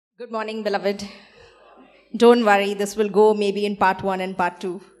Good morning, beloved. Don't worry, this will go maybe in part 1 and part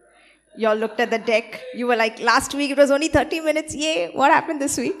 2. You all looked at the deck. You were like, last week it was only 30 minutes. Yay, what happened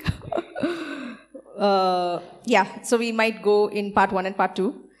this week? So we might go in part 1 and part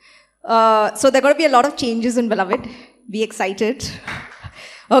 2. So there are going to be a lot of changes in Beloved. Be excited.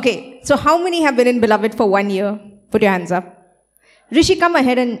 Okay, so how many have been in Beloved for 1 year? Put your hands up. Rishi, come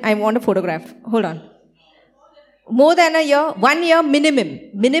ahead and I want a photograph. Hold on. More than a year? 1 year minimum.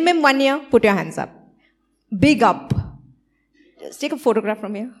 Minimum 1 year, put your hands up. Big up. Just take a photograph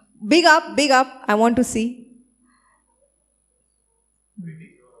from here. Big up, big up. I want to see.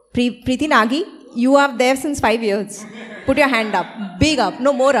 Preeti Nagi, you are there since 5 years. Put your hand up. Big up.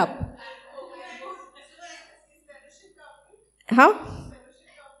 No, more up. Huh?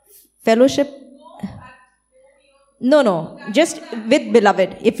 Fellowship? No. Just with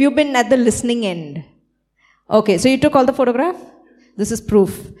Beloved. If you've been at the listening end. Okay, so you took all the photograph? This is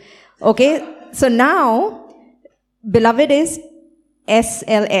proof. Okay, so now, Beloved is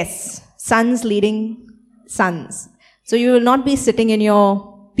SLS, Sons Leading Sons. So you will not be sitting in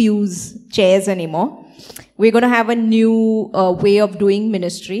your pews, chairs anymore. We're going to have a new way of doing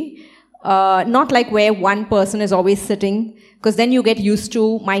ministry. Not like where one person is always sitting, because then you get used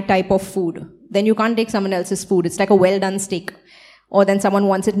to my type of food. Then you can't take someone else's food. It's like a well-done steak. Or then someone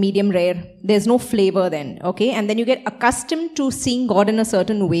wants it medium rare. There's no flavor then, okay? And then you get accustomed to seeing God in a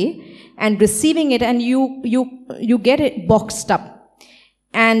certain way and receiving it, and you get it boxed up.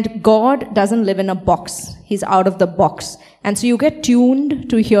 And God doesn't live in a box. He's out of the box. And so you get tuned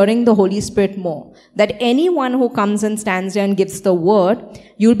to hearing the Holy Spirit more. That anyone who comes and stands there and gives the word,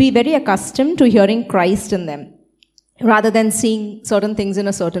 you'll be very accustomed to hearing Christ in them, rather than seeing certain things in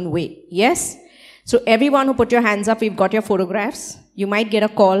a certain way. Yes? So everyone who put your hands up, we've got your photographs. You might get a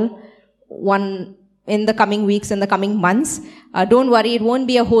call one in the coming weeks, in the coming months. Don't worry, it won't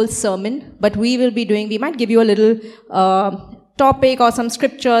be a whole sermon, but we might give you a little topic or some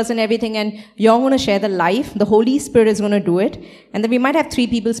scriptures and everything, and you're going to share the life. The Holy Spirit is going to do it. And then we might have 3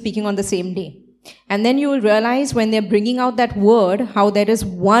 people speaking on the same day. And then you will realize when they're bringing out that word, how there is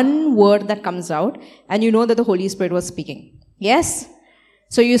one word that comes out, and you know that the Holy Spirit was speaking. Yes?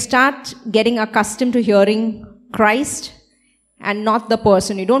 So you start getting accustomed to hearing Christ and not the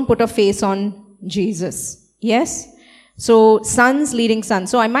person. You don't put a face on Jesus. Yes? So sons leading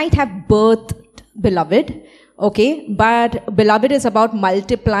sons. So I might have birthed Beloved, okay? But Beloved is about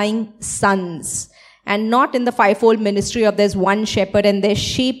multiplying sons. And not in the fivefold ministry of there's one shepherd and there's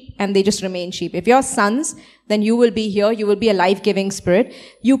sheep and they just remain sheep. If you're sons, then you will be here. You will be a life-giving spirit.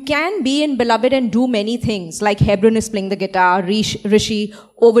 You can be in Beloved and do many things. Like Hebron is playing the guitar. Rishi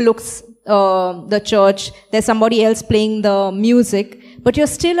overlooks the church. There's somebody else playing the music. But you're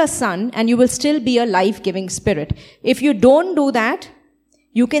still a son and you will still be a life-giving spirit. If you don't do that,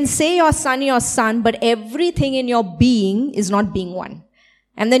 you can say your son, but everything in your being is not being one.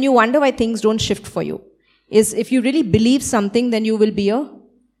 And then you wonder why things don't shift for you. If you really believe something, then you will be a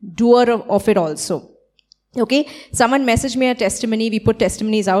doer of it also. Okay? Someone messaged me a testimony. We put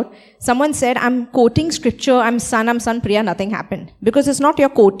testimonies out. Someone said, I'm quoting scripture. I'm son, Priya. Nothing happened. Because it's not your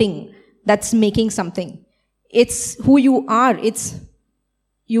quoting that's making something. It's who you are.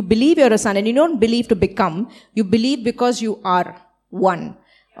 You believe you're a son, and you don't believe to become. You believe because you are one.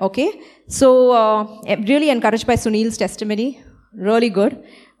 Okay? So, really encouraged by Sunil's testimony. Really good.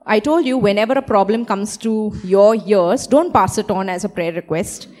 I told you, whenever a problem comes to your ears, don't pass it on as a prayer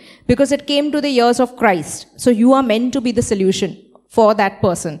request, because it came to the ears of Christ. So you are meant to be the solution for that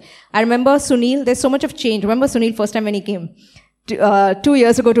person. I remember Sunil, there's so much of change. Remember Sunil first time when he came, 2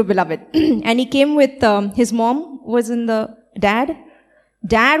 years ago to Beloved. And he came with, his mom was in the, dad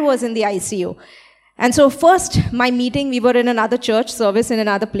was in the ICU. And so first, my meeting, we were in another church service in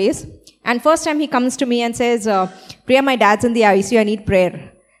another place. And first time he comes to me and says, Priya, my dad's in the ICU, I need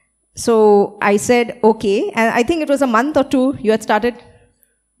prayer. So I said, okay. And I think it was a month or 2, you had started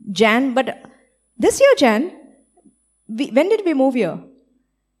Jan. But this year, Jan, when did we move here?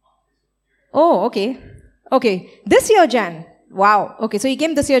 Oh, okay. Okay. This year, Jan. Wow. Okay. So he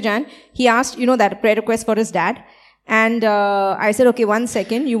came this year, Jan. He asked, that prayer request for his dad. And I said, okay, 1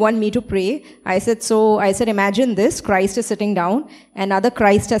 second, you want me to pray? I said, imagine this, Christ is sitting down, another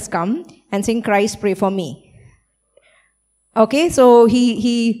Christ has come and saying, Christ, pray for me. Okay, so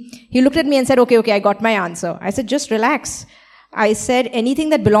he looked at me and said, okay, I got my answer. I said, just relax. I said, anything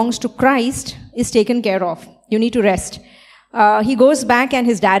that belongs to Christ is taken care of. You need to rest. He goes back and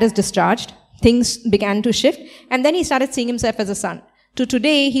his dad is discharged. Things began to shift. And then he started seeing himself as a son. To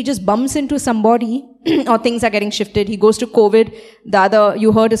today, he just bumps into somebody or things are getting shifted. He goes to COVID.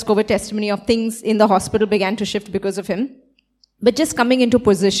 You heard his COVID testimony of things in the hospital began to shift because of him. but just coming into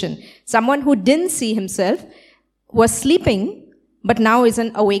position. Someone who didn't see himself was sleeping, but now is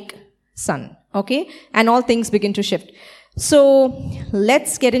an awake son. Okay? And all things begin to shift. So,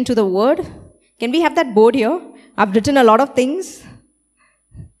 let's get into the word. Can we have that board here? I've written a lot of things.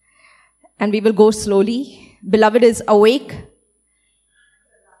 And we will go slowly. Beloved is awake,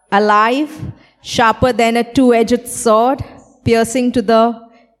 alive, sharper than a two-edged sword, piercing to the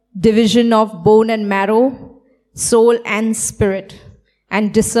division of bone and marrow, soul and spirit,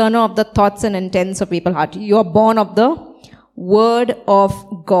 and discerner of the thoughts and intents of people's heart. You are born of the word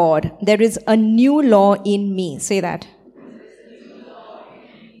of God. There is a new law in me. Say that.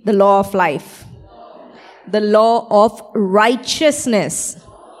 The law of life. The law of righteousness.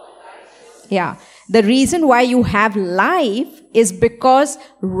 Yeah. The reason why you have life is because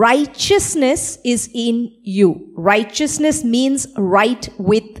righteousness is in you. Righteousness means right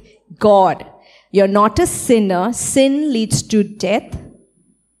with God. You're not a sinner. Sin leads to death.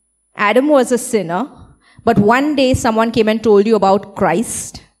 Adam was a sinner. But one day someone came and told you about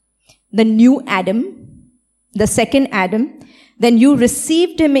Christ, the new Adam, the second Adam. Then you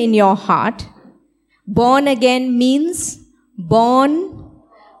received him in your heart. Born again means born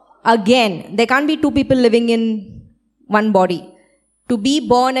again. There can't be two people living in one body. To be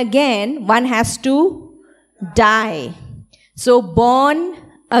born again, one has to die. So born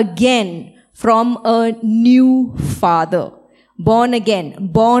again from a new father. Born again,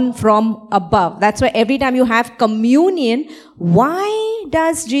 born from above. That's why every time you have communion, why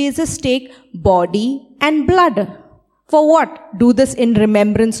does Jesus take body and blood? For what? Do this in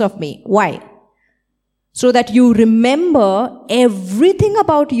remembrance of me. Why? So that you remember everything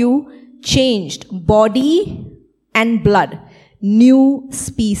about you changed. Body and blood. New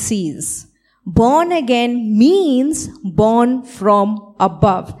species. Born again means born from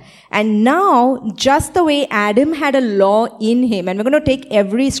above. And now, just the way Adam had a law in him, and we're going to take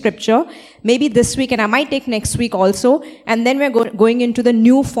every scripture, maybe this week, and I might take next week also, and then we're going into the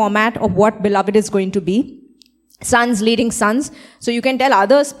new format of what beloved is going to be. Sons leading sons. So you can tell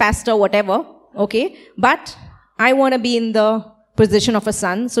others, pastor, whatever, okay? But I want to be in the position of a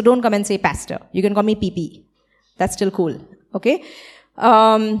son, so don't come and say pastor. You can call me PP. That's still cool, okay?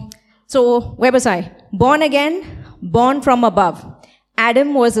 So where was I? Born again, born from above.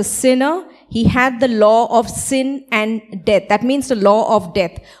 Adam was a sinner. He had the law of sin and death. That means the law of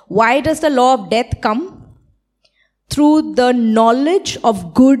death. Why does the law of death come? Through the knowledge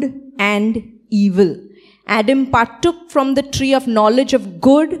of good and evil. Adam partook from the tree of knowledge of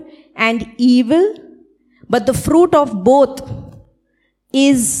good and evil, but the fruit of both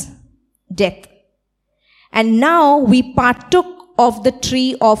is death. And now we partook of the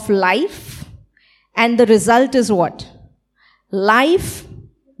tree of life, and the result is what? Life,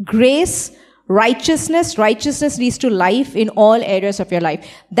 grace, righteousness. Righteousness leads to life in all areas of your life.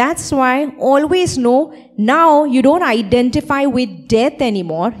 That's why always know, now you don't identify with death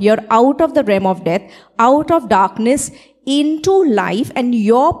anymore. You're out of the realm of death, out of darkness, into life, and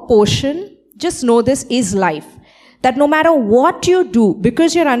your portion, just know this, is life. That no matter what you do,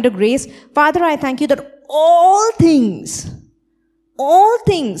 because you're under grace, Father, I thank you that all things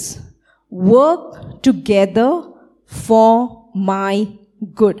work together for my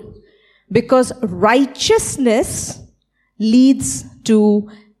good. Because righteousness leads to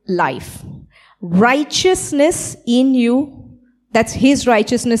life. Righteousness in you, that's His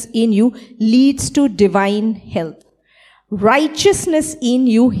righteousness in you, leads to divine health. Righteousness in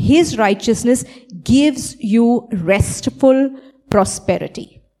you, His righteousness, gives you restful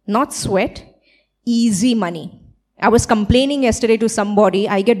prosperity. Not sweat, easy money. I was complaining yesterday to somebody,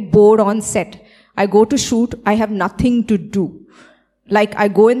 I get bored on set. I go to shoot, I have nothing to do. Like I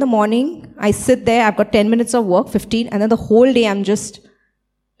go in the morning, I sit there, I've got 10 minutes of work, 15, and then the whole day I'm just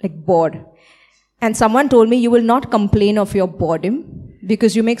like bored. And someone told me, you will not complain of your boredom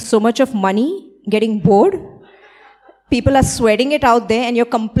because you make so much of money getting bored. People are sweating it out there and you're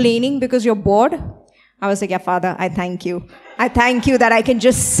complaining because you're bored. I was like, yeah, Father, I thank you. I thank you that I can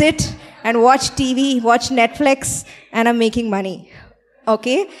just sit and watch TV, watch Netflix, and I'm making money.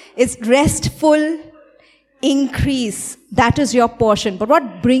 Okay? It's restful increase. That is your portion. But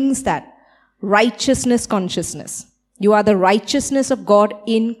what brings that? Righteousness consciousness. You are the righteousness of God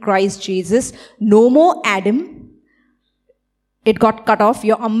in Christ Jesus. No more Adam. It got cut off.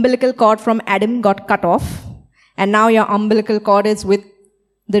 Your umbilical cord from Adam got cut off. And now your umbilical cord is with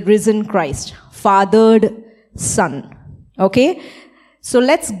the risen Christ. Fathered Son. Okay? So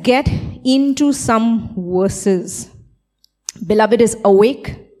let's get into some verses. Beloved is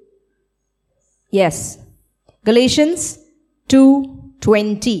awake. Yes. Galatians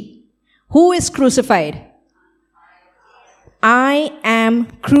 2:20. Who is crucified? I am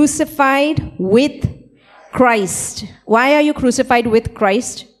crucified with Christ. Why are you crucified with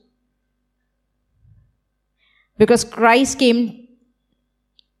Christ? Because Christ came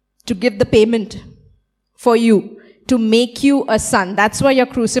to give the payment for you, to make you a son. That's why you're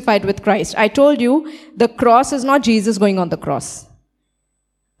crucified with Christ. I told you, the cross is not Jesus going on the cross.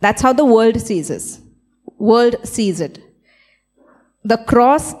 That's how the world sees it. World sees it. The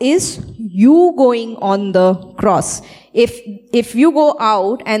cross is you going on the cross. If you go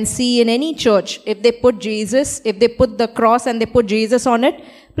out and see in any church, if they put Jesus, if they put the cross and they put Jesus on it,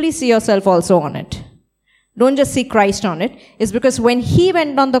 please see yourself also on it. Don't just see Christ on it. It's because when he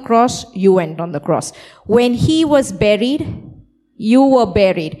went on the cross, you went on the cross. When he was buried, you were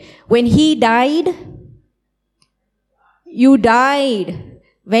buried. When he died, you died.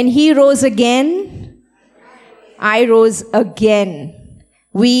 When he rose again, I rose again.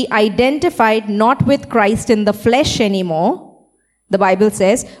 We identified not with Christ in the flesh anymore. The Bible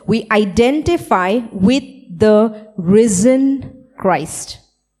says we identify with the risen Christ.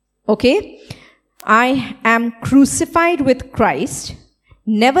 Okay? I am crucified with Christ.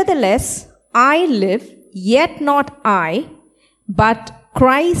 Nevertheless, I live, yet not I, but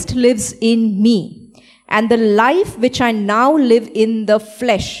Christ lives in me. And the life which I now live in the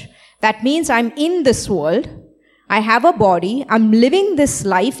flesh, that means I'm in this world. I have a body. I'm living this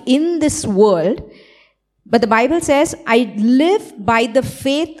life in this world. But the Bible says I live by the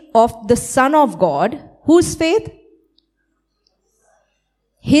faith of the Son of God. Whose faith?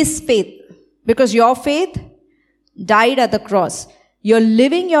 His faith. Because your faith died at the cross. You're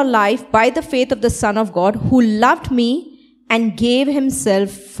living your life by the faith of the Son of God who loved me and gave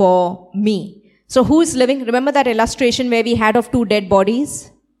himself for me. So who's living? Remember that illustration where we had of two dead bodies?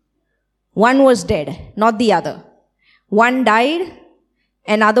 One was dead, not the other. One died,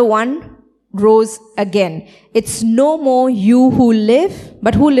 another one rose again. It's no more you who live,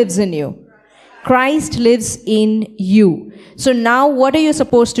 but who lives in you? Christ lives in you. So now what are you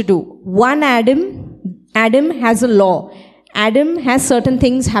supposed to do? One Adam has a law. Adam has certain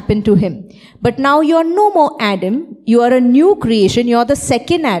things happen to him. But now you're no more Adam. You are a new creation. You're the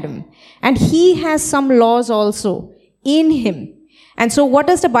second Adam. And he has some laws also in him. And so what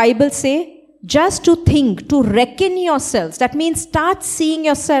does the Bible say? Just to think, to reckon yourselves. That means start seeing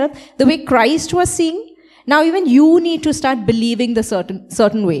yourself the way Christ was seeing. Now even you need to start believing the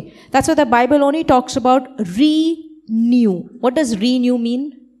certain way. That's why the Bible only talks about renew. What does renew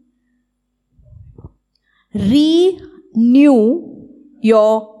mean? Renew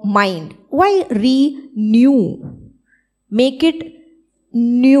your mind. Why renew? Make it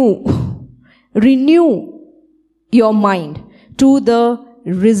new. Renew your mind to the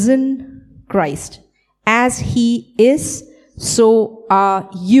risen Christ. As he is, so are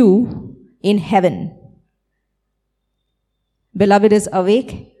you in heaven. Beloved is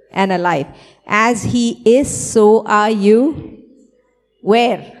awake and alive. As he is, so are you.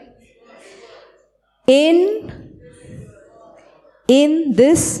 Where? In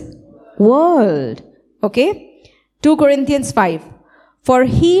this world. Okay? 2 Corinthians 5. For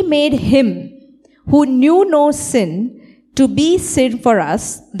he made him who knew no sin to be sin for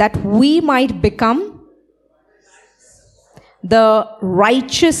us, that we might become the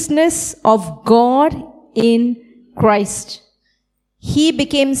righteousness of God in Christ. He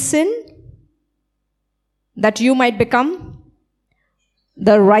became sin that you might become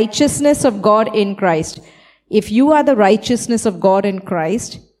the righteousness of God in Christ. If you are the righteousness of God in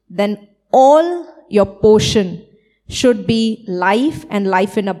Christ, then all your portion should be life and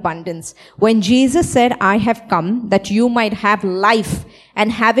life in abundance. When Jesus said, I have come that you might have life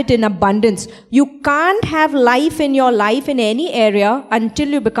and have it in abundance, you can't have life in your life in any area until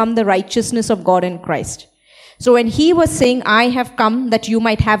you become the righteousness of God in Christ. So when he was saying, I have come that you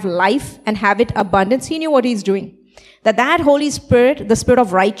might have life and have it abundance, he knew what he's doing. That Holy Spirit, the Spirit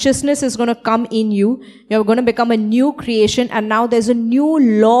of righteousness is going to come in you. You're going to become a new creation, and now there's a new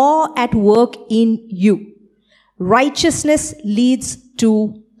law at work in you. Righteousness leads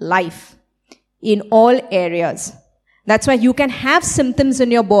to life in all areas. That's why you can have symptoms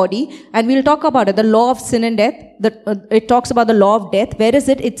in your body, and we'll talk about it. The law of sin and death, it talks about the law of death. Where is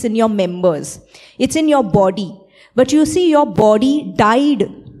it? It's in your members. It's in your body. But you see, your body died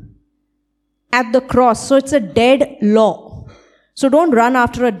at the cross. So it's a dead law. So don't run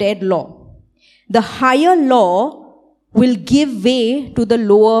after a dead law. The higher law will give way to the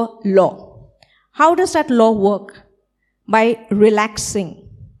lower law. How does that law work? By relaxing.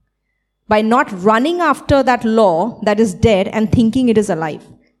 By not running after that law that is dead and thinking it is alive.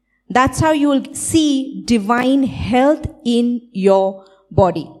 That's how you will see divine health in your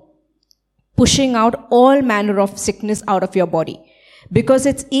body. pushing out all manner of sickness out of your body. Because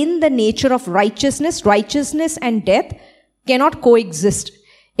it's in the nature of righteousness. Righteousness and death cannot coexist.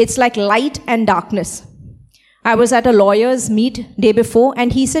 It's like light and darkness. I was at a lawyer's meet day before,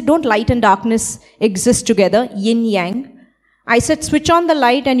 and he said, don't light and darkness exist together, yin yang. I said, switch on the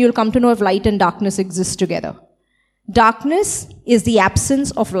light and you'll come to know if light and darkness exist together. Darkness is the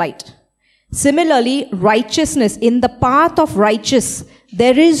absence of light. Similarly, righteousness, in the path of righteous,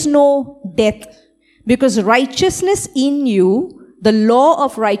 there is no death. Because righteousness in you, the law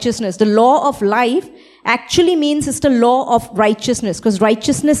of righteousness, the law of life, actually means it's the law of righteousness, because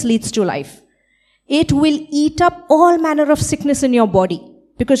righteousness leads to life. It will eat up all manner of sickness in your body,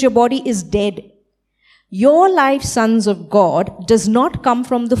 because your body is dead. Your life, sons of God, does not come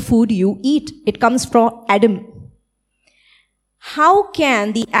from the food you eat. It comes from Adam. How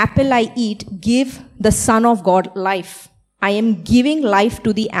can the apple I eat give the Son of God life? I am giving life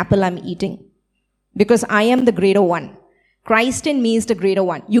to the apple I'm eating, because I am the greater one. Christ in me is the greater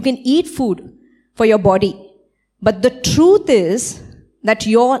one. You can eat food for your body, but the truth is that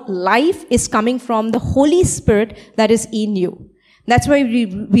your life is coming from the Holy Spirit that is in you. That's why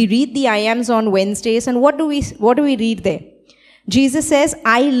we read the I Ams on Wednesdays, and what do we read there? Jesus says,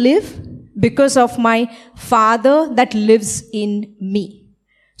 I live because of my Father that lives in me.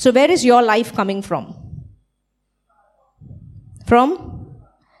 So where is your life coming from? From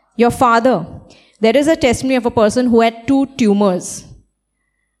your Father. There is a testimony of a person who had 2 tumors.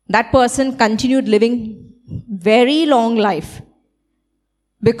 That person continued living very long life,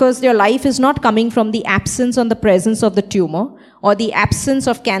 because your life is not coming from the absence or the presence of the tumor, or the absence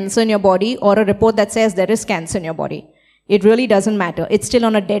of cancer in your body, or a report that says there is cancer in your body. It really doesn't matter. It's still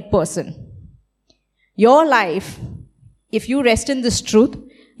on a dead person. Your life, if you rest in this truth,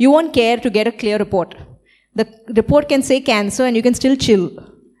 you won't care to get a clear report. The report can say cancer and you can still chill.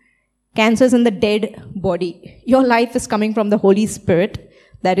 Cancer is in the dead body. Your life is coming from the Holy Spirit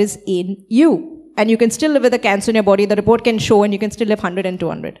that is in you. And you can still live with a cancer in your body. The report can show, and you can still live 100 and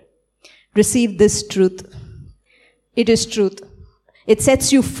 200. Receive this truth. It is truth. It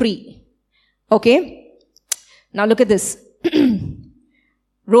sets you free. Okay? Now look at this.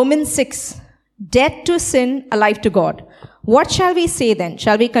 Romans 6. Dead to sin, alive to God. What shall we say then?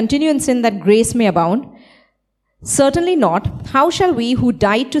 Shall we continue in sin that grace may abound? Certainly not. How shall we who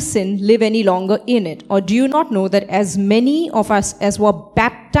died to sin live any longer in it? Or do you not know that as many of us as were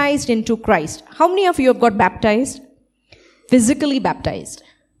baptized into Christ? How many of you have got baptized? Physically baptized.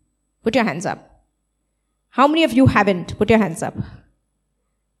 Put your hands up. How many of you haven't? Put your hands up.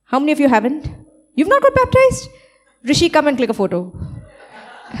 How many of you haven't? You've not got baptized? Rishi, come and click a photo.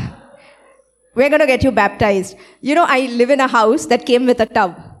 We're going to get you baptized. You know, I live in a house that came with a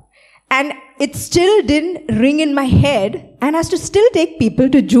tub. And it still didn't ring in my head, and I has to still take people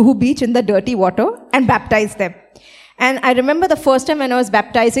to Juhu Beach in the dirty water and baptize them. And I remember the first time when I was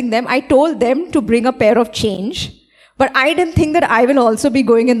baptizing them, I told them to bring a pair of change. But I didn't think that I will also be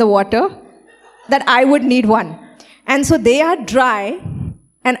going in the water, that I would need one. And so they are dry,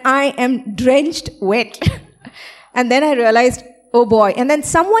 and I am drenched wet. And then I realized, oh boy. And then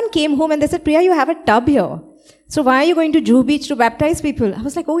someone came home and they said, Priya, you have a tub here. So why are you going to Juhu Beach to baptize people? I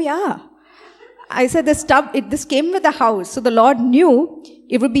was like, oh yeah. I said, this came with the house. So the Lord knew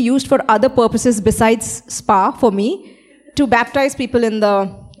it would be used for other purposes besides spa for me, to baptize people in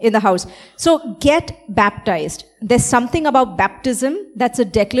the house. So get baptized. There's something about baptism that's a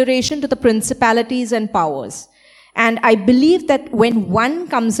declaration to the principalities and powers. And I believe that when one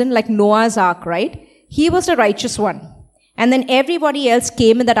comes in, like Noah's ark, right? He was the righteous one. And then everybody else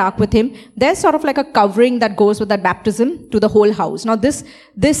came in that ark with him. There's sort of like a covering that goes with that baptism to the whole house. Now this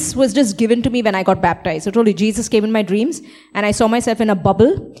was just given to me when I got baptized. I told you, Jesus came in my dreams and I saw myself in a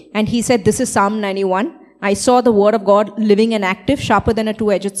bubble, and he said, this is Psalm 91. I saw the word of God living and active, sharper than a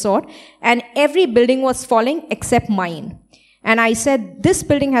two-edged sword, and every building was falling except mine. And I said, this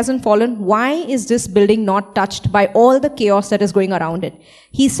building hasn't fallen. Why is this building not touched by all the chaos that is going around it?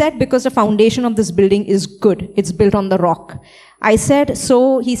 He said, because the foundation of this building is good. It's built on the rock. I said,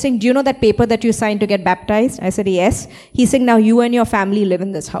 so he's saying, do you know that paper that you signed to get baptized? I said, yes. He's saying, now you and your family live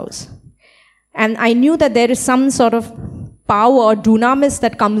in this house. And I knew that there is some sort of power, dunamis,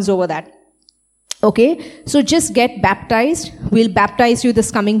 that comes over that. Okay, so just get baptized. We'll baptize you this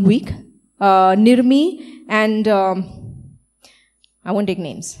coming week. Nirmi and... I won't take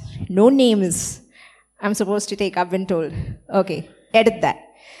names. No names I'm supposed to take, I've been told. Okay, edit that.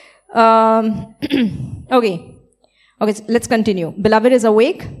 Okay, so let's continue. Beloved is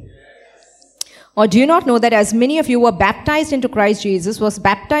awake? Or do you not know that as many of you were baptized into Christ Jesus, was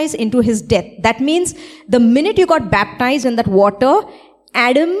baptized into his death? That means the minute you got baptized in that water,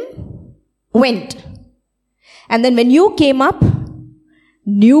 Adam went. And then when you came up,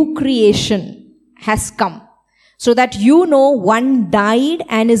 new creation has come. So that you know one died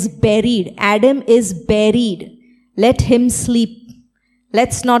and is buried. Adam is buried. Let him sleep.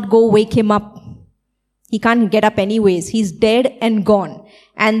 Let's not go wake him up. He can't get up anyways. He's dead and gone.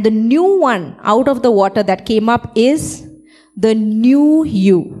 And the new one out of the water that came up is the new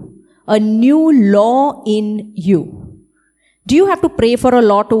you. A new law in you. Do you have to pray for a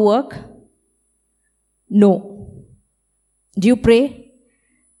law to work? No. Do you pray?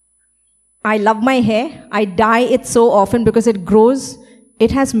 I love my hair. I dye it so often because it grows.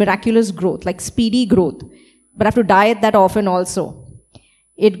 It has miraculous growth, like speedy growth. But I have to dye it that often also.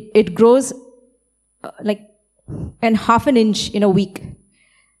 It grows like half an inch in a week.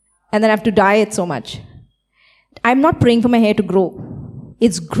 And then I have to dye it so much. I'm not praying for my hair to grow.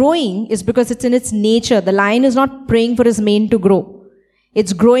 It's growing is because it's in its nature. The lion is not praying for his mane to grow.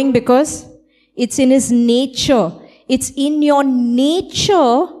 It's growing because it's in his nature. It's in your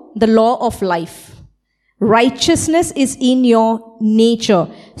nature, the law of life. Righteousness is in your nature.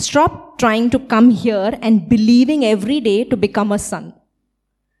 Stop trying to come here and believing every day to become a son.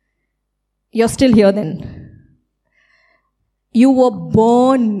 You're still here then. You were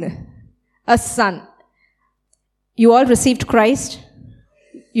born a son. You all received Christ.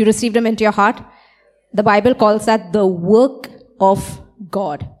 You received him into your heart. The Bible calls that the work of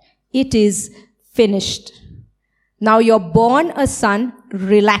God. It is finished. Now you're born a son,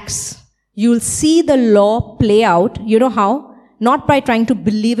 relax. You'll see the law play out. You know how? Not by trying to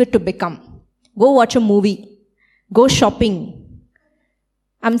believe it to become. Go watch a movie. Go shopping.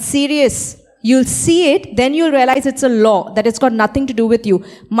 I'm serious. You'll see it, then you'll realize it's a law, that it's got nothing to do with you.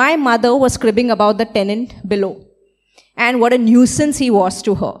 My mother was cribbing about the tenant below. And what a nuisance he was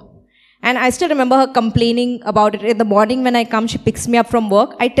to her. And I still remember her complaining about it. In the morning when I come, she picks me up from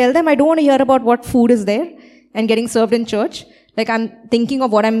work. I tell them I don't want to hear about what food is there and getting served in church. Like I'm thinking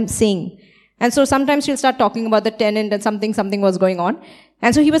of what I'm saying. And so sometimes she'll start talking about the tenant and something was going on.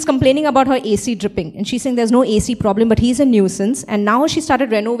 And so he was complaining about her AC dripping. And she's saying there's no AC problem, but he's a nuisance. And now she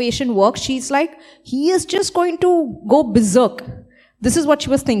started renovation work. She's like, he is just going to go berserk. This is what she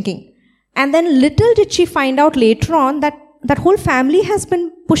was thinking. And then little did she find out later on that that whole family has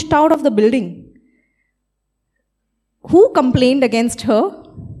been pushed out of the building. Who complained against her?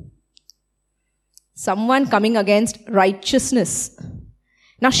 Someone coming against righteousness.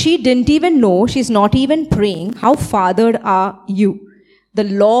 Now she didn't even know, she's not even praying, how fathered are you? The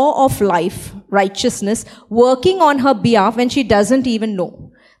law of life, righteousness, working on her behalf when she doesn't even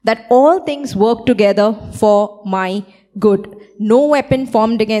know that all things work together for my good. No weapon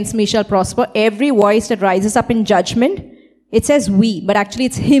formed against me shall prosper. Every voice that rises up in judgment, it says we, but actually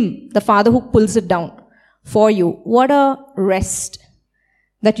it's him, the Father, who pulls it down for you. What a rest.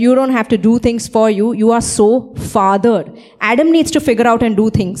 That you don't have to do things for you. You are so fathered. Adam needs to figure out and do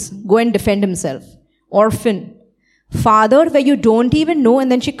things. Go and defend himself. Orphan. Fathered where you don't even know,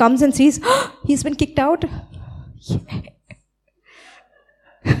 and then she comes and sees, oh, he's been kicked out. Yeah.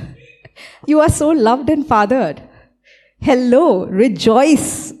 You are so loved and fathered. Hello,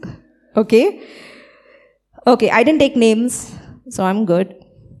 rejoice. Okay? Okay, I didn't take names, so I'm good.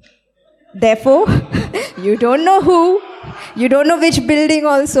 Therefore, you don't know who, you don't know which building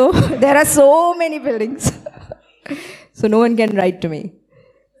also. There are so many buildings. So no one can write to me.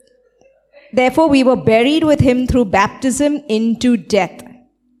 Therefore, we were buried with him through baptism into death.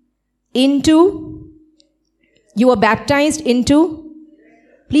 You were baptized into,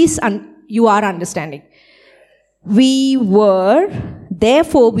 please, you are understanding.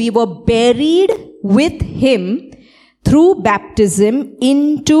 Therefore, we were buried with him through baptism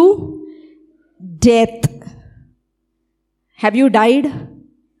into death. Have you died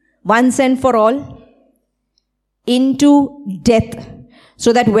once and for all? Into death.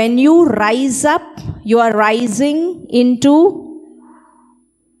 So that when you rise up, you are rising into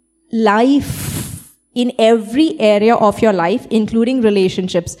life in every area of your life, including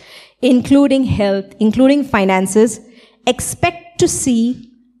relationships, including health, including finances. Expect to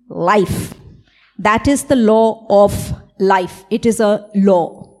see life. That is the law of life. It is a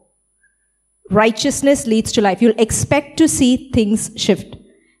law. Righteousness leads to life. You'll expect to see things shift.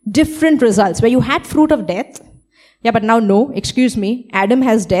 Different results. Where you had fruit of death. Yeah, but now no, excuse me. Adam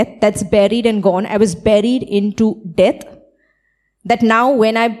has death. That's buried and gone. I was buried into death. That now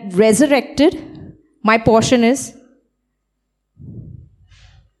when I'm resurrected, my portion is,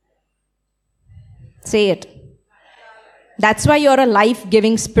 say it. That's why you're a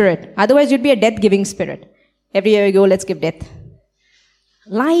life-giving spirit. Otherwise, you'd be a death-giving spirit. Every year you go, let's give death.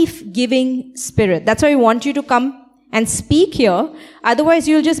 Life-giving spirit. That's why we want you to come and speak here. Otherwise,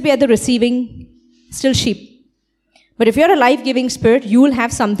 you'll just be at the receiving, still sheep. But if you're a life-giving spirit, you will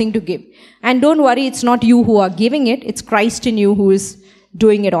have something to give. And don't worry, it's not you who are giving it. It's Christ in you who is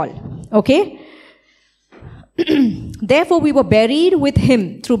doing it all. Okay? Therefore, we were buried with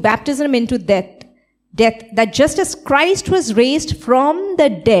him through baptism into death, that just as Christ was raised from the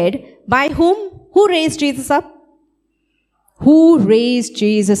dead, by whom? Who raised Jesus up? Who raised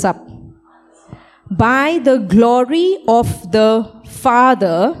Jesus up? By the glory of the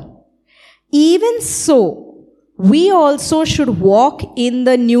Father, even so, we also should walk in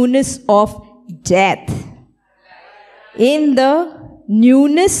the newness of death. In the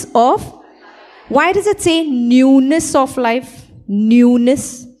newness of, why does it say newness of life?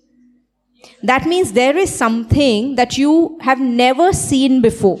 Newness. That means there is something that you have never seen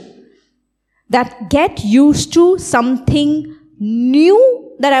before. That get used to something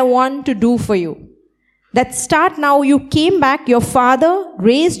new that I want to do for you. That start now, you came back, your Father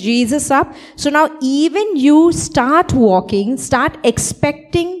raised Jesus up. So now even you start walking, start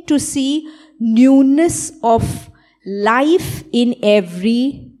expecting to see newness of life in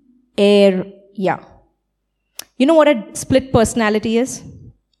every area. You know what a split personality is?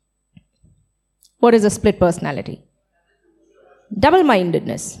 What is a split personality?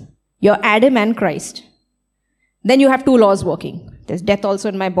 Double-mindedness. You're Adam and Christ. Then you have two laws working. There's death also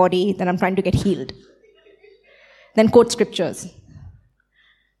in my body, then I'm trying to get healed. Then quote scriptures.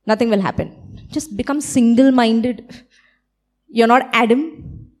 Nothing will happen. Just become single-minded. You're not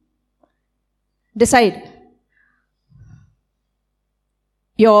Adam. Decide.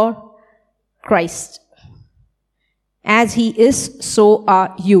 You're Christ. As he is, so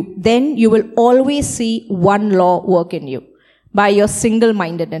are you. Then you will always see one law work in you by your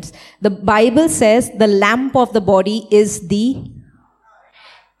single-mindedness. The Bible says the lamp of the body is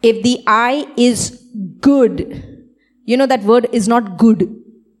if the eye is good. You know that word is not good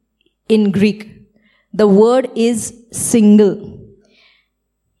in Greek. The word is single.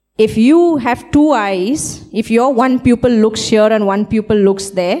 If you have two eyes, if your one pupil looks here and one pupil looks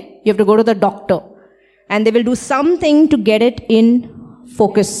there, you have to go to the doctor. And they will do something to get it in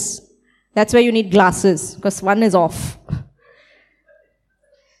focus. That's why you need glasses, because one is off.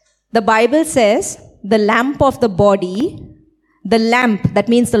 The Bible says the lamp of the body, the lamp, that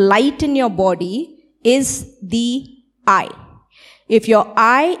means the light in your body, is the eye. If your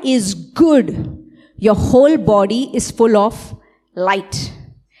eye is good, your whole body is full of light.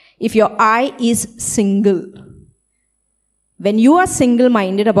 If your eye is single. When you are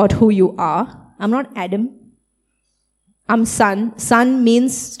single-minded about who you are, I'm not Adam, I'm son. Son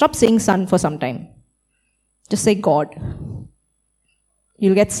means, stop saying son for some time. Just say God.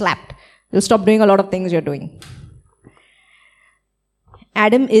 You'll get slapped. You'll stop doing a lot of things you're doing.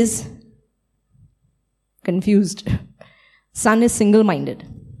 Adam is confused. Son is single-minded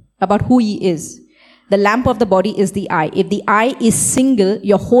about who he is. The lamp of the body is the eye. If the eye is single,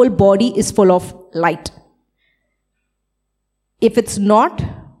 your whole body is full of light. If it's not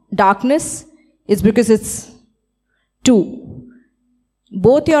darkness, it's because it's two.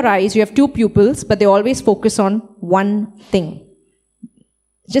 Both your eyes, you have two pupils, but they always focus on one thing.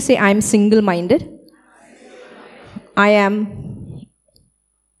 Just say, I am single-minded. I am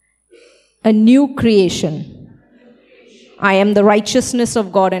a new creation. I am the righteousness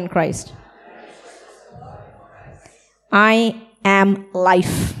of God in Christ. I am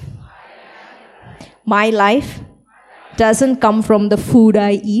life. My life doesn't come from the food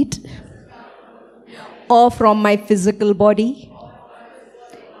I eat or from my physical body,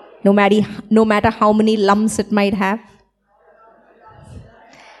 no matter how many lumps it might have.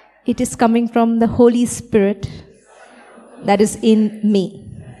 It is coming from the Holy Spirit that is in me.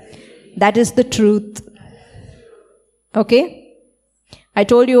 That is the truth. Okay? I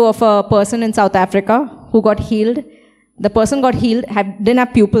told you of a person in South Africa who got healed. The person got healed, didn't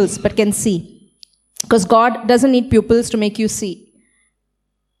have pupils, but can see. Because God doesn't need pupils to make you see.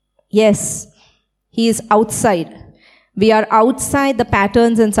 Yes, He is outside. We are outside the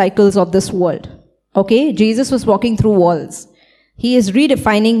patterns and cycles of this world. Okay? Jesus was walking through walls. He is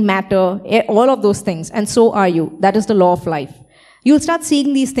redefining matter, all of those things. And so are you. That is the law of life. You'll start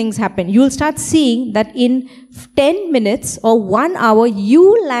seeing these things happen. You'll start seeing that in 10 minutes or 1 hour,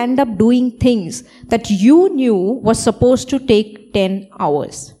 you'll end up doing things that you knew was supposed to take 10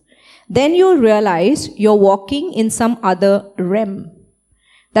 hours. Then you'll realize you're walking in some other realm.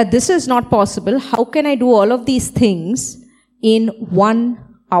 That this is not possible. How can I do all of these things in 1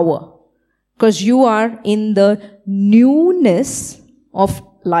 hour? Because you are in the newness of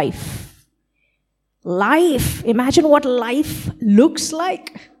life. Life. Imagine what life looks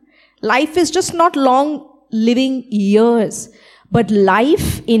like. Life is just not long living years, but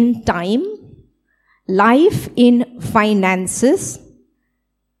life in time, life in finances,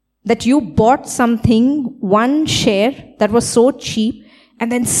 that you bought something, one share that was so cheap,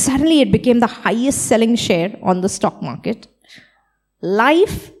 and then suddenly it became the highest selling share on the stock market.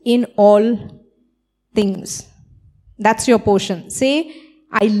 Life in all things. That's your portion. Say,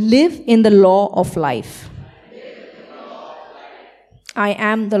 I live in the law of life. I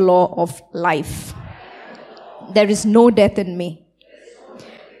am the law of life. There is no death in me.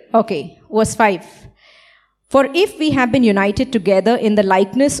 Okay, verse 5. For if we have been united together in the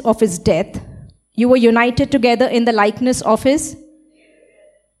likeness of his death, you were united together in the likeness of his.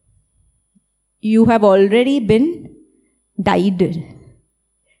 You have already been died.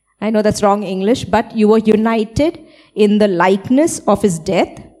 I know that's wrong English, but you were united in the likeness of his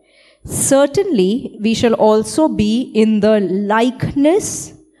death. Certainly, we shall also be in the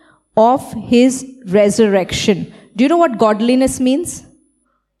likeness of his resurrection. Do you know what godliness means?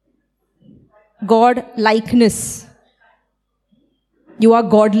 God likeness. You are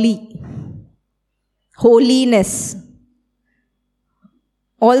godly. Holiness.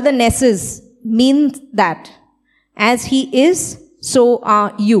 All the nesses mean that. As he is, so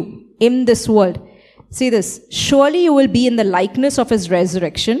are you in this world. See this. Surely you will be in the likeness of his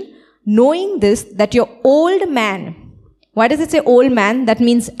resurrection, knowing this, that your old man, why does it say old man? That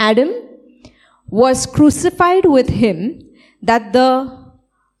means Adam was crucified with him, that the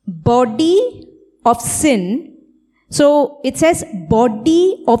body of sin, so it says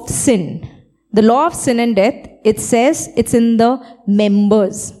body of sin. The law of sin and death, it says it's in the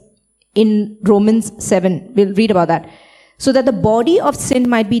members in Romans 7. We'll read about that. So that the body of sin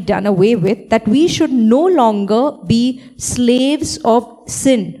might be done away with, that we should no longer be slaves of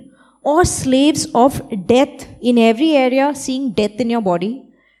sin or slaves of death in every area, seeing death in your body.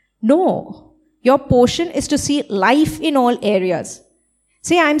 No. Your portion is to see life in all areas.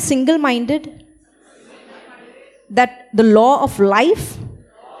 Say, I'm single-minded. That the law of life,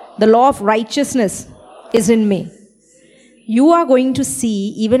 the law of righteousness is in me. You are going to see,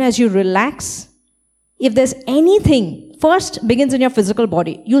 even as you relax, if there's anything, first begins in your physical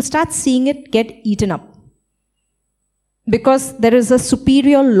body, you'll start seeing it get eaten up. Because there is a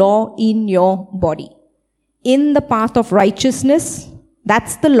superior law in your body. In the path of righteousness,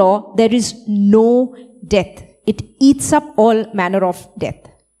 that's the law, there is no death. It eats up all manner of death.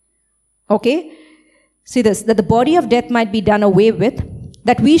 Okay? See this, that the body of death might be done away with,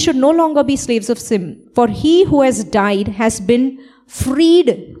 that we should no longer be slaves of sin. For he who has died has been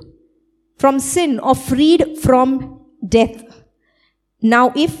freed from sin or freed from death.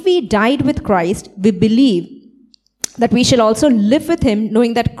 Now, if we died with Christ, we believe that we shall also live with him,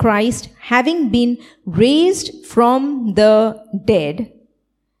 knowing that Christ, having been raised from the dead,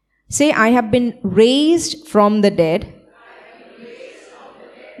 say, I have been raised from the dead,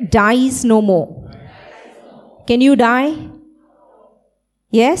 dies no more. Can you die?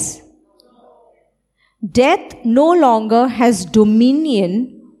 Yes? Death no longer has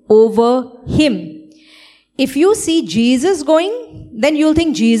dominion over him. If you see Jesus going, then you'll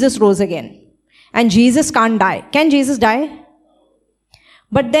think Jesus rose again. And Jesus can't die. Can Jesus die?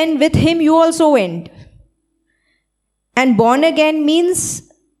 But then with him you also went. And born again means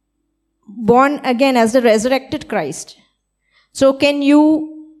born again as the resurrected Christ. So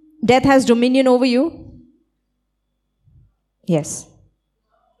death has dominion over you? Yes.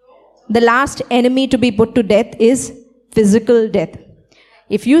 The last enemy to be put to death is physical death.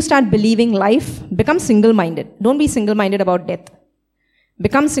 If you start believing life, become single-minded. Don't be single-minded about death.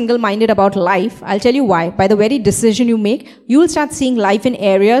 Become single-minded about life. I'll tell you why. By the very decision you make, you will start seeing life in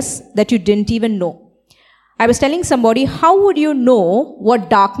areas that you didn't even know. I was telling somebody, how would you know what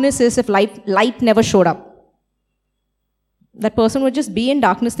darkness is if light never showed up? That person would just be in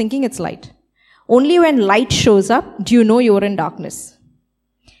darkness thinking it's light. Only when light shows up do you know you're in darkness.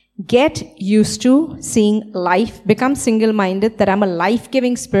 Get used to seeing life. Become single-minded that I'm a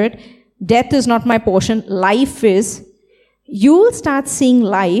life-giving spirit. Death is not my portion. Life is. You'll start seeing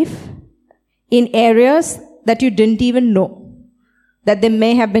life in areas that you didn't even know. That there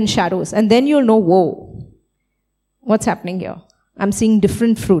may have been shadows. And then you'll know, whoa, what's happening here? I'm seeing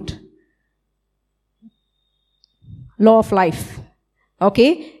different fruit. Law of life.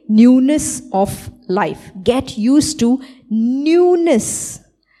 Okay? Newness of life. Get used to newness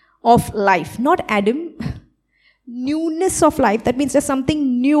of life. Not Adam. Newness of life. That means there's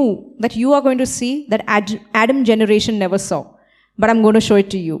something new that you are going to see that Adam generation never saw. But I'm going to show it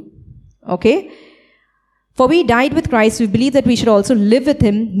to you. Okay? For we died with Christ, we believe that we should also live with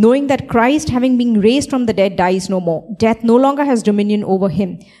him, knowing that Christ, having been raised from the dead, dies no more. Death no longer has dominion over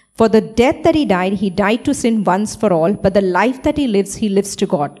him. For the death that he died to sin once for all, but the life that he lives to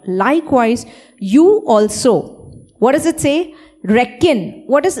God. Likewise, you also. What does it say? Reckon.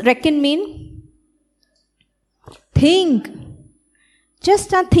 What does reckon mean? Think. Just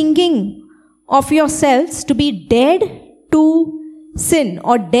start thinking of yourselves to be dead to sin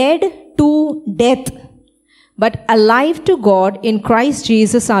or dead to death, but alive to God in Christ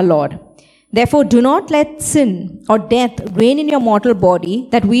Jesus our Lord. Therefore, do not let sin or death reign in your mortal body,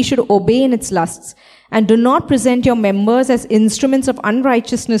 that we should obey in its lusts. And do not present your members as instruments of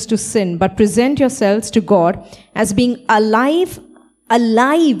unrighteousness to sin, but present yourselves to God as being alive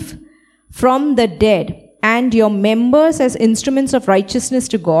from the dead, and your members as instruments of righteousness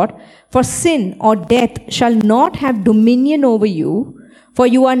to God. For sin or death shall not have dominion over you, for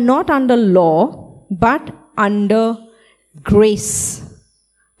you are not under law, but under grace.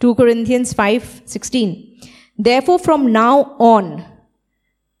 2 Corinthians 5:16. Therefore, from now on.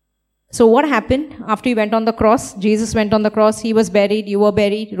 So what happened after he went on the cross? Jesus went on the cross. He was buried. You were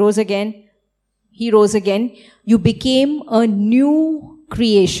buried. Rose again. He rose again. You became a new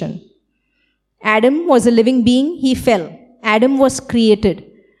creation. Adam was a living being. He fell. Adam was created.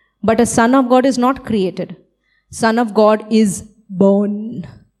 But a son of God is not created. Son of God is born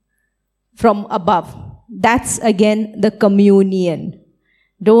from above. That's again the communion.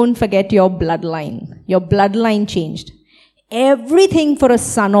 Don't forget your bloodline. Your bloodline changed. Everything for a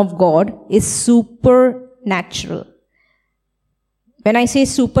son of God is supernatural. When I say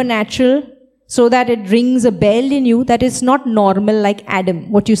supernatural, so that it rings a bell in you, that is not normal like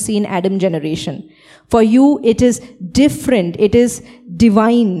Adam, what you see in Adam generation. For you, it is different. It is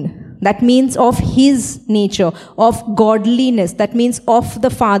divine. That means of his nature, of godliness. That means of the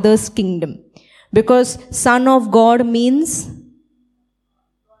Father's kingdom. Because son of God means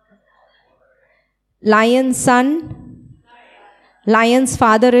lion's son. Lion's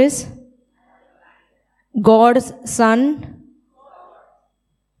father is God's son.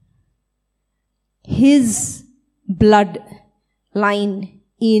 His blood line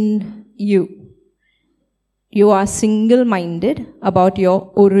in you. You are single-minded about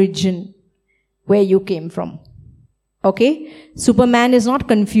your origin, where you came from. Okay? Superman is not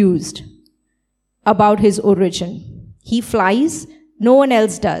confused about his origin. He flies, no one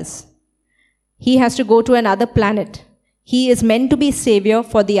else does. He has to go to another planet. He is meant to be savior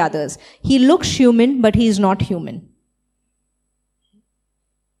for the others. He looks human, but he is not human.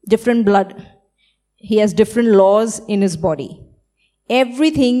 Different blood. He has different laws in his body.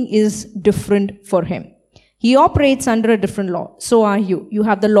 Everything is different for him. He operates under a different law. So are you. You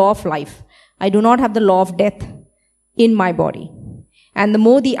have the law of life. I do not have the law of death in my body. And the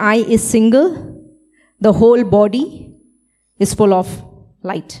more the eye is single, the whole body is full of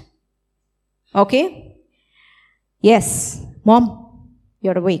light. Okay? Yes. Mom,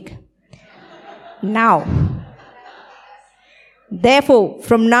 you're awake. Now. Therefore,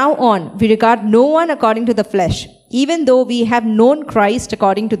 from now on, we regard no one according to the flesh, even though we have known Christ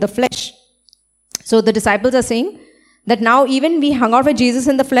according to the flesh. So the disciples are saying that now even we hung out with Jesus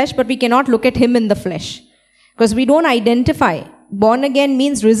in the flesh, but we cannot look at him in the flesh. Because we don't identify. Born again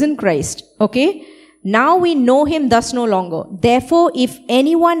means risen Christ. Okay? Now we know him thus no longer. Therefore, if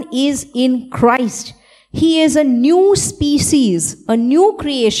anyone is in Christ, he is a new species, a new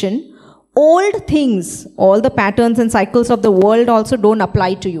creation. Old things, all the patterns and cycles of the world also don't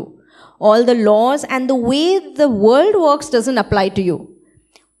apply to you. All the laws and the way the world works doesn't apply to you.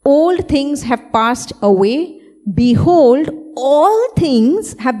 Old things have passed away. Behold, all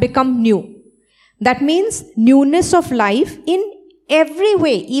things have become new. That means newness of life in every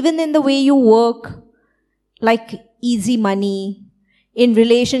way, even in the way you work, like easy money. In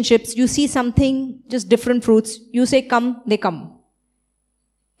relationships, you see something, just different fruits. You say come, they come.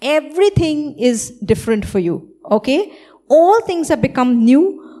 Everything is different for you. Okay? All things have become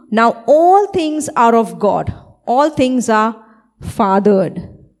new. Now all things are of God. All things are fathered.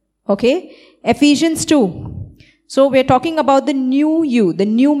 Okay? Ephesians 2. So we're talking about the new you, the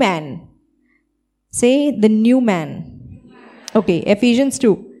new man. Say the new man. Okay, Ephesians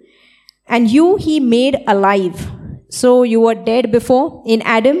 2. And you he made alive. So you were dead before. In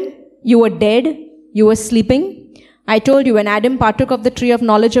Adam, you were dead. You were sleeping. I told you when Adam partook of the tree of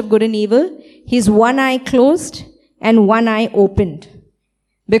knowledge of good and evil, his one eye closed and one eye opened.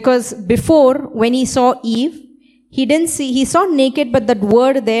 Because before, when he saw Eve, he saw naked, but that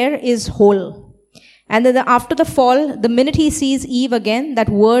word there is whole. And then after the fall, the minute he sees Eve again, that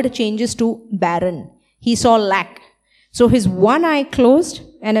word changes to barren. He saw lack. So his one eye closed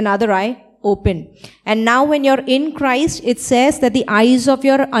and another eye open. And now when you're in Christ, it says that the eyes of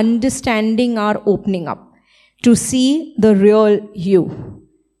your understanding are opening up to see the real you.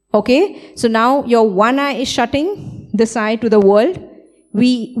 Okay? So now your one eye is shutting this eye to the world.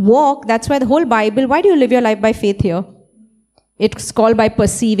 We walk, that's why the whole Bible, why do you live your life by faith here? It's called by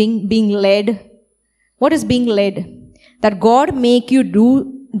perceiving, being led. What is being led? That God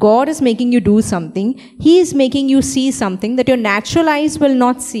is making you do something. He is making you see something that your natural eyes will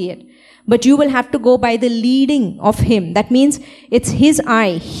not see it. But you will have to go by the leading of Him. That means it's His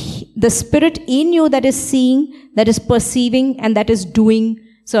eye, the Spirit in you that is seeing, that is perceiving, and that is doing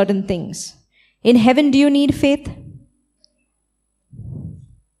certain things. In heaven, do you need faith?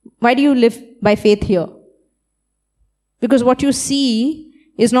 Why do you live by faith here? Because what you see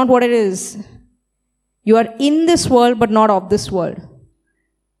is not what it is. You are in this world, but not of this world.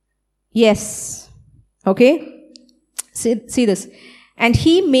 Yes. Okay? See this. And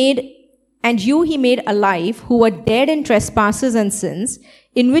He made alive who were dead in trespasses and sins,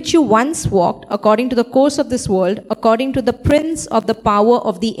 in which you once walked according to the course of this world, according to the prince of the power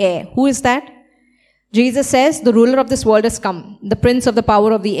of the air. Who is that? Jesus says, the ruler of this world has come, the prince of the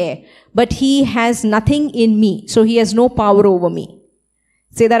power of the air. But he has nothing in me, so he has no power over me.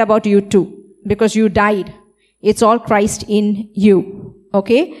 Say that about you too, because you died. It's all Christ in you.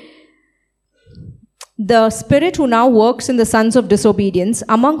 Okay? The Spirit who now works in the sons of disobedience,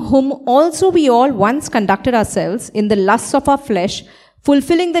 among whom also we all once conducted ourselves in the lusts of our flesh,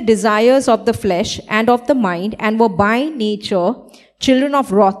 fulfilling the desires of the flesh and of the mind, and were by nature children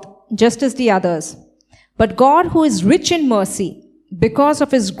of wrath, just as the others. But God, who is rich in mercy, because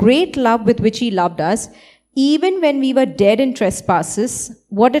of His great love with which He loved us, even when we were dead in trespasses,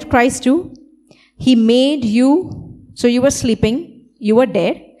 what did Christ do? He made you, so you were sleeping, you were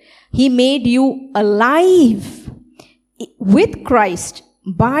dead. He made you alive with Christ.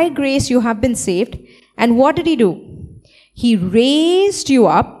 By grace you have been saved. And what did He do? He raised you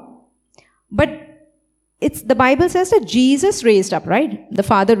up. But the Bible says that Jesus raised up, right? The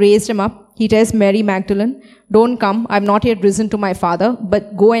Father raised Him up. He tells Mary Magdalene, don't come, I've not yet risen to my Father,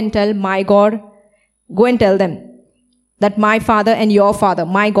 but go and tell my God, go and tell them that my Father and your Father,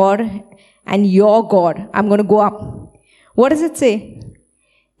 my God and your God, I'm going to go up. What does it say?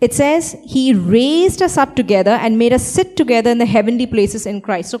 It says, He raised us up together and made us sit together in the heavenly places in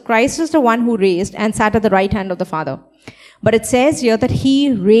Christ. So Christ is the one who raised and sat at the right hand of the Father. But it says here that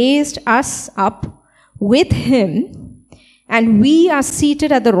He raised us up with Him, and we are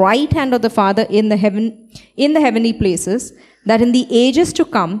seated at the right hand of the Father in the heavenly places, that in the ages to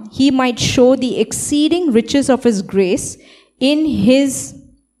come He might show the exceeding riches of His grace in His...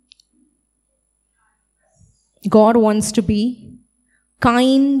 God wants to be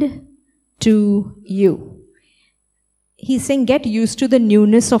kind to you. He's saying, get used to the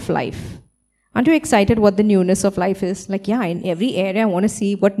newness of life. Aren't you excited what the newness of life is? Like, yeah, in every area I want to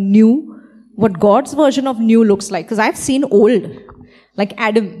see what God's version of new looks like. Because I've seen old, like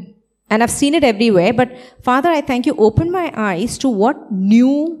Adam. And I've seen it everywhere. But Father, I thank you, open my eyes to what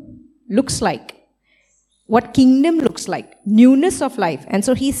new looks like. What kingdom looks like. Newness of life. And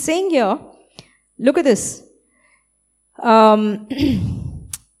so He's saying here, look at this.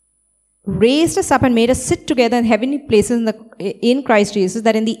 Raised us up and made us sit together in heavenly places in Christ Jesus,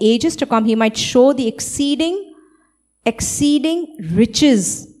 that in the ages to come He might show the exceeding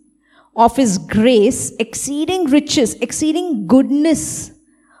riches of His grace, exceeding riches, exceeding goodness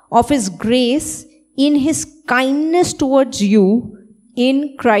of His grace in His kindness towards you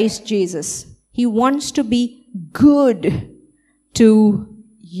in Christ Jesus. He wants to be good to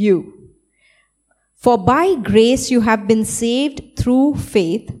you. For by grace you have been saved through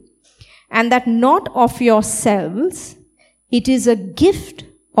faith, and that not of yourselves, it is a gift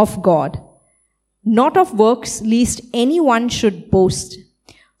of God, not of works, lest anyone should boast.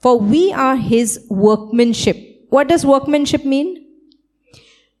 For we are His workmanship. What does workmanship mean?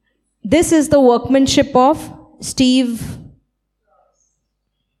 This is the workmanship of Steve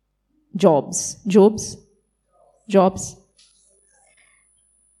Jobs.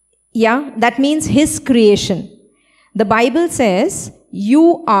 Yeah, that means His creation. The Bible says,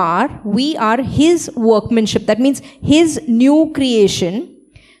 we are His workmanship. That means His new creation,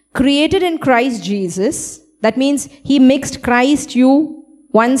 created in Christ Jesus. That means He mixed Christ,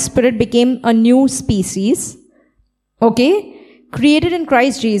 one spirit became a new species. Okay? Created in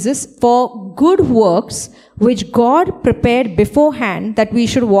Christ Jesus for good works, which God prepared beforehand that we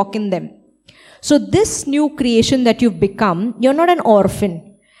should walk in them. So this new creation that you've become, you're not an orphan.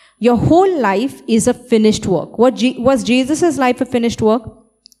 Your whole life is a finished work. Was Jesus' life a finished work?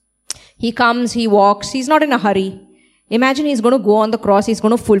 He comes, He walks, He's not in a hurry. Imagine He's going to go on the cross, He's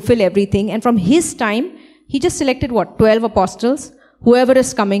going to fulfill everything. And from His time, He just selected 12 apostles. Whoever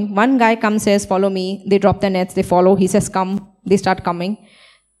is coming, one guy comes, says, follow me. They drop their nets, they follow. He says, come. They start coming.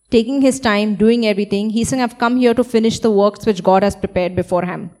 taking his time, doing everything. He's saying, I've come here to finish the works which God has prepared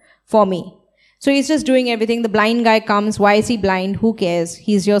beforehand for me. So he's just doing everything. The blind guy comes. Why is he blind? Who cares?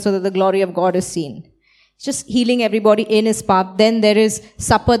 He's here so that the glory of God is seen. He's just healing everybody in his path. Then there is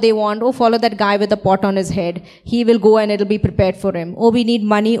supper they want. Oh, follow that guy with the pot on his head. He will go and it'll be prepared for him. Oh, we need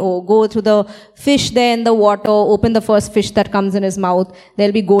money. Oh, go to the fish there in the water. Open the first fish that comes in his mouth.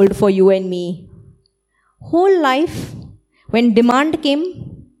 There'll be gold for you and me. Whole life, when demand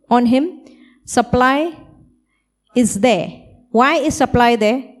came on him, supply is there. Why is supply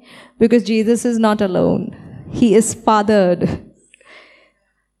there? Because Jesus is not alone. He is fathered.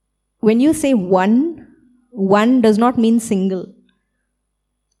 When you say one does not mean single.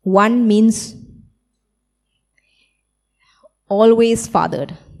 One means always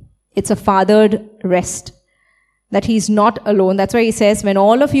fathered. It's a fathered rest. That he's not alone. That's why he says, when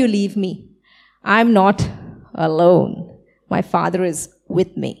all of you leave me, I'm not alone. My Father is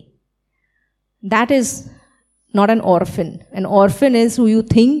with me. That is not an orphan. An orphan is who you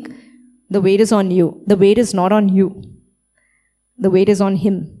think the weight is on you. The weight is not on you. The weight is on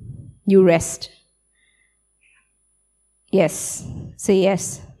him. You rest. Yes. Say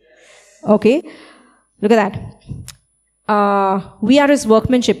yes. Okay. Look at that. We are his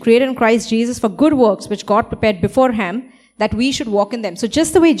workmanship, created in Christ Jesus for good works, which God prepared beforehand, that we should walk in them. So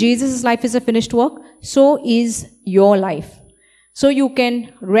just the way Jesus' life is a finished work, so is your life. So you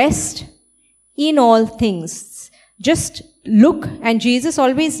can rest in all things. Just look, and Jesus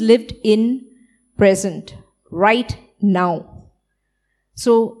always lived in present, right now.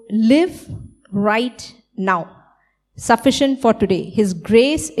 So live right now. Sufficient for today. His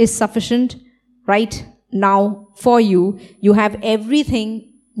grace is sufficient right now for you. You have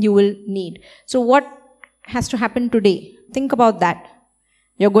everything you will need. So what has to happen today? Think about that.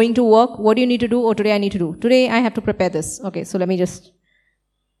 You're going to work. What do you need to do? Oh, today I need to do. Today I have to prepare this. Okay, so let me just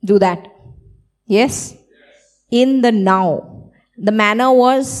do that. Yes? In the now. The manna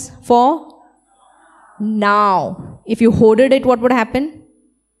was for now. If you hoarded it, what would happen?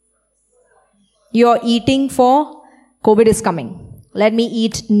 You're eating for COVID is coming. Let me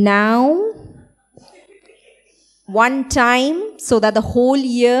eat now. One time so that the whole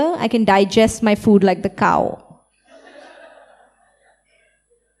year I can digest my food like the cow.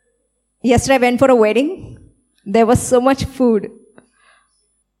 Yesterday I went for a wedding. There was so much food.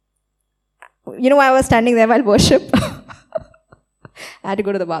 You know why I was standing there while worship? I had to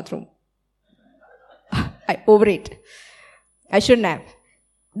go to the bathroom. I overate. I shouldn't have.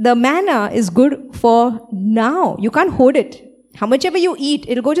 The manna is good for now. You can't hoard it. How much ever you eat,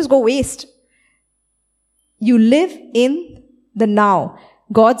 it'll just go waste. You live in the now.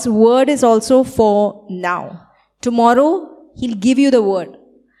 God's word is also for now. Tomorrow, he'll give you the word.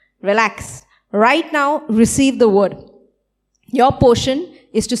 Relax. Right now, receive the word. Your portion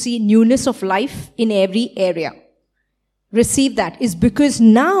is to see newness of life in every area. Receive that. It's because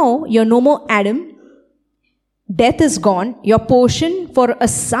now you're no more Adam. Death is gone. Your portion for a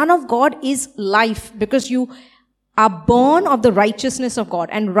son of God is life, because you are born of the righteousness of God,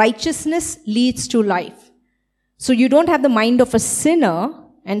 and righteousness leads to life. So you don't have the mind of a sinner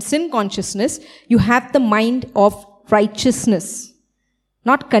and sin consciousness. You have the mind of righteousness,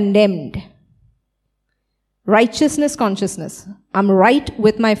 not condemned. Righteousness consciousness. I'm right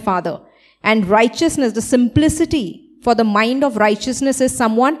with my Father. And righteousness, the simplicity for the mind of righteousness is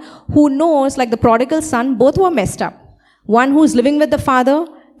someone who knows, like the prodigal son, both were messed up. One who's living with the father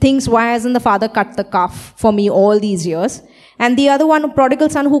thinks, why hasn't the father cut the calf for me all these years? And the other one, a prodigal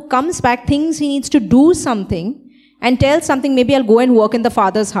son who comes back, thinks he needs to do something and tells something, maybe I'll go and work in the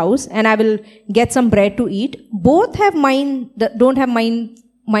father's house and I will get some bread to eat. Both have don't have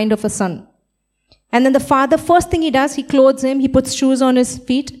mind of a son. And then the father, first thing he does, he clothes him, he puts shoes on his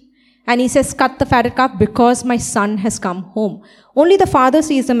feet, and he says, cut the fatted calf because my son has come home. Only the father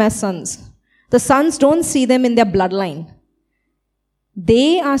sees them as sons. The sons don't see them in their bloodline.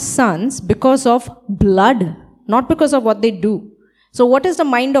 They are sons because of blood, not because of what they do. So what is the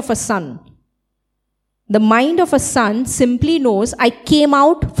mind of a son? The mind of a son simply knows, I came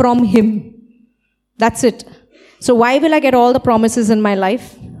out from him. That's it. So why will I get all the promises in my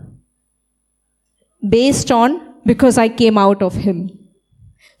life? Based on, because I came out of him.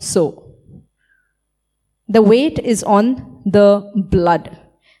 So, the weight is on the blood.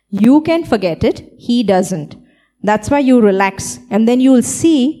 You can forget it, he doesn't. That's why you relax. And then you will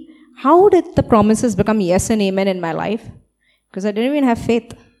see, how did the promises become yes and amen in my life? Because I didn't even have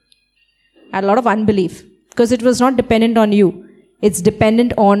faith. I had a lot of unbelief. Because it was not dependent on you. It's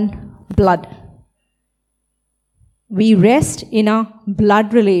dependent on blood. We rest in a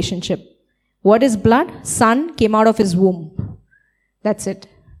blood relationship. What is blood? Son came out of his womb. That's it.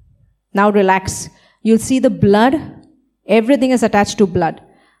 Now relax. You'll see the blood. Everything is attached to blood.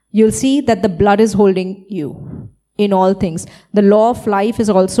 You'll see that the blood is holding you in all things. The law of life is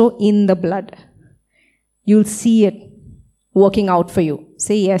also in the blood. You'll see it working out for you.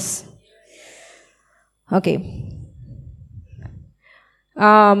 Say yes. Okay.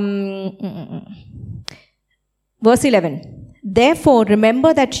 Verse 11. Therefore,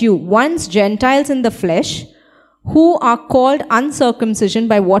 remember that you, once Gentiles in the flesh, who are called uncircumcision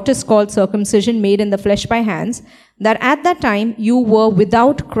by what is called circumcision made in the flesh by hands, that at that time you were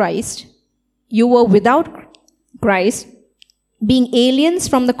without Christ, being aliens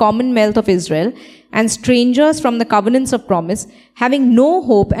from the commonwealth of Israel and strangers from the covenants of promise, having no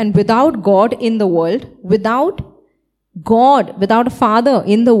hope and without God in the world, without a Father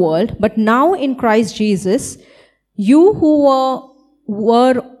in the world, but now in Christ Jesus, you who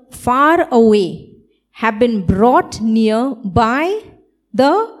were far away have been brought near by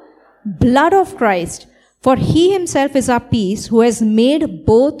the blood of Christ. For he himself is our peace, who has made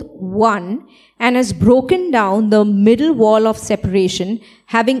both one and has broken down the middle wall of separation,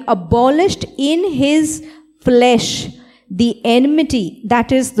 having abolished in his flesh the enmity,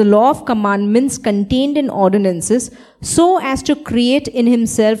 that is, the law of commandments contained in ordinances, so as to create in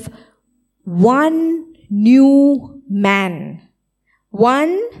himself one new man.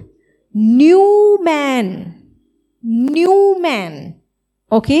 One new man. New man.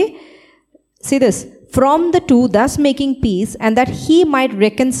 Okay? See this. From the two, thus making peace, and that he might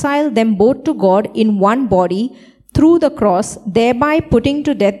reconcile them both to God in one body through the cross, thereby putting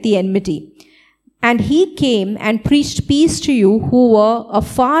to death the enmity. And he came and preached peace to you who were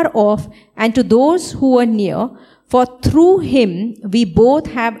afar off, and to those who were near. For through him we both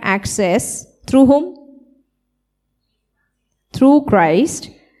have access. Through whom? Through Christ.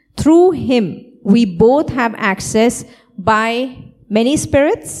 Through him we both have access by many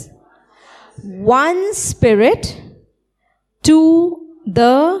spirits. One Spirit to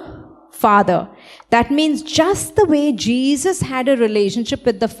the Father. That means just the way Jesus had a relationship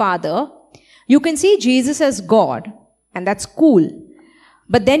with the Father, you can see Jesus as God, and that's cool.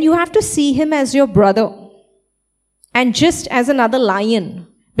 But then you have to see him as your brother, and just as another lion,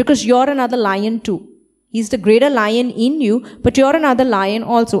 because you're another lion too. He's the greater lion in you, but you're another lion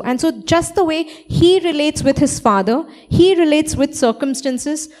also. And so just the way he relates with his Father, he relates with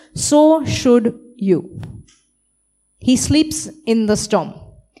circumstances, so should you. He sleeps in the storm.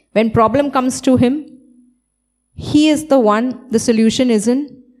 When problem comes to him, he is the one, the solution is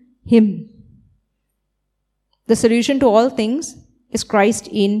in him. The solution to all things is Christ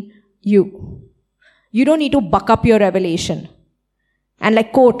in you. You don't need to buck up your revelation and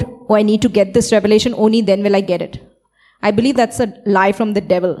like quote, oh, I need to get this revelation, only then will I get it. I believe that's a lie from the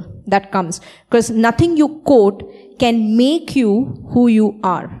devil that comes. Because nothing you quote can make you who you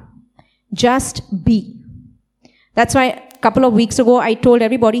are. Just be. That's why a couple of weeks ago I told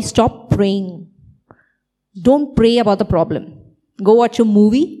everybody, stop praying. Don't pray about the problem. Go watch a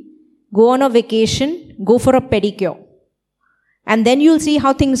movie, go on a vacation, go for a pedicure. And then you'll see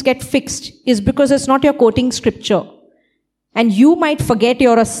how things get fixed. Is because it's not your quoting scripture. And you might forget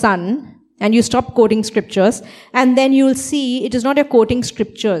you're a son and you stop quoting scriptures, and then you'll see it is not your quoting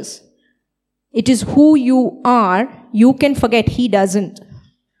scriptures. It is who you are. You can forget, he doesn't.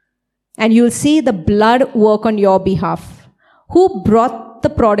 And you'll see the blood work on your behalf. Who brought the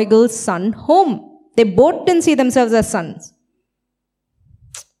prodigal son home? They both didn't see themselves as sons.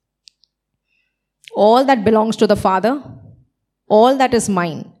 All that belongs to the Father, all that is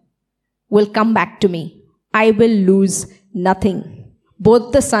mine, will come back to me. I will lose nothing.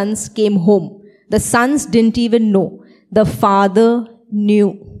 Both the sons came home. The sons didn't even know. The father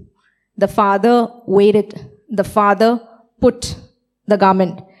knew. The father waited. The father put the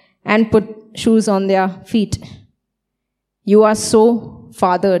garment and put shoes on their feet. You are so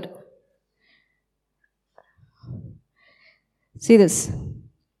fathered. See this.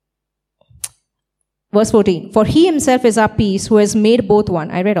 Verse 14. For he himself is our peace, who has made both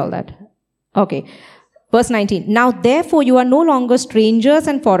one. I read all that. Okay. Verse 19. Now therefore you are no longer strangers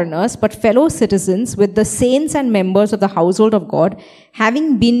and foreigners, but fellow citizens with the saints and members of the household of God,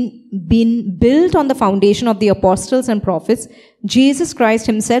 having been built on the foundation of the apostles and prophets, Jesus Christ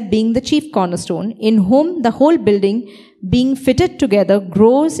himself being the chief cornerstone, in whom the whole building, being fitted together,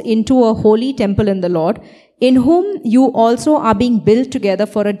 grows into a holy temple in the Lord, in whom you also are being built together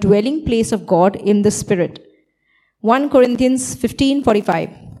for a dwelling place of God in the Spirit. 1 Corinthians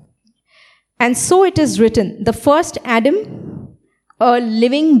 15:45. And so it is written, the first Adam, a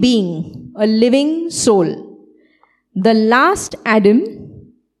living being, a living soul. The last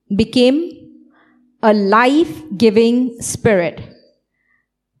Adam became a life-giving spirit.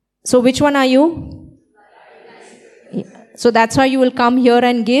 So which one are you? So that's why you will come here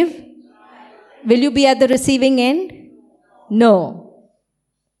and give? Will you be at the receiving end? No.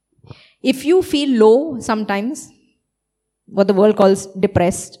 If you feel low sometimes, what the world calls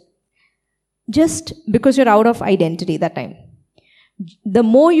depressed, just because you're out of identity that time. The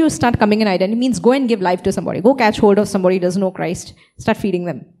more you start coming in identity, means go and give life to somebody. Go catch hold of somebody who doesn't know Christ. Start feeding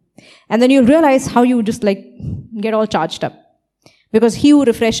them. And then you realize how you just get all charged up. Because he who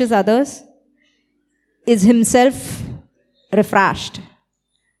refreshes others is himself refreshed.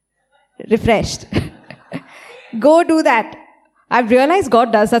 Go do that. I've realized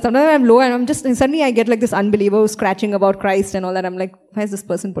God does that. Sometimes I'm low and suddenly I get this unbeliever who's scratching about Christ and all that. I'm like, why is this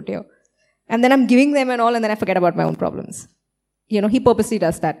person put here? And then I'm giving them and all, and then I forget about my own problems. He purposely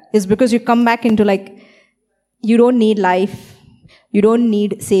does that. It's because you come back into you don't need life. You don't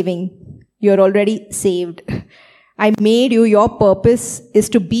need saving. You're already saved. I made you, your purpose is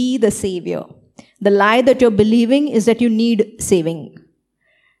to be the savior. The lie that you're believing is that you need saving.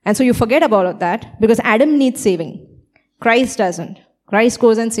 And so you forget about that because Adam needs saving. Christ doesn't. Christ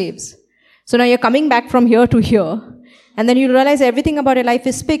goes and saves. So now you're coming back from here to here, and then you realize everything about your life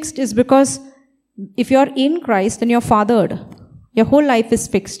is fixed is because if you're in Christ, then you're fathered. Your whole life is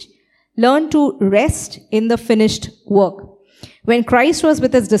fixed. Learn to rest in the finished work. When Christ was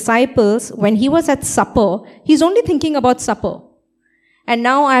with his disciples, when he was at supper, he's only thinking about supper. And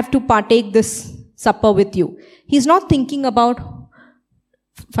now I have to partake this supper with you. He's not thinking about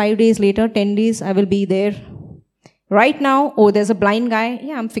 5 days later, 10 days, I will be there. Right now, there's a blind guy.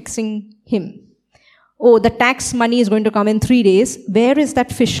 Yeah, I'm fixing him. The tax money is going to come in 3 days. Where is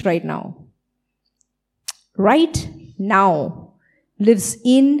that fish right now? Right now. Lives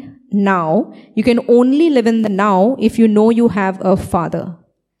in now. You can only live in the now if you know you have a father.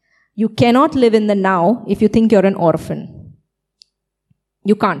 You cannot live in the now if you think you're an orphan.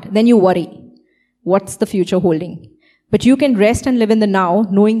 You can't. Then you worry. What's the future holding? But you can rest and live in the now,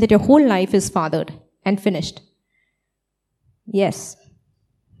 knowing that your whole life is fathered and finished. Yes.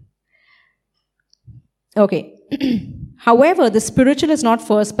 Okay. However, the spiritual is not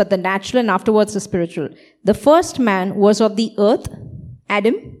first, but the natural, and afterwards the spiritual. The first man was of the earth,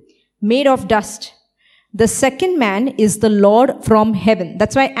 Adam, made of dust. The second man is the Lord from heaven.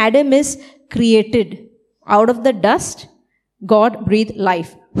 That's why Adam is created. Out of the dust, God breathed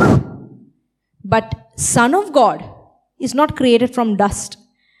life. But Son of God is not created from dust.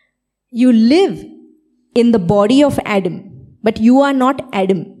 You live in the body of Adam, but you are not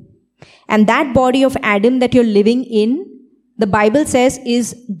Adam. And that body of Adam that you're living in, the Bible says,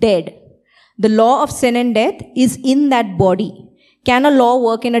 is dead. The law of sin and death is in that body. Can a law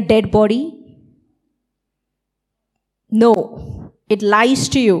work in a dead body? No. It lies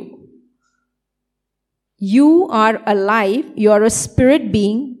to you. You are alive. You are a spirit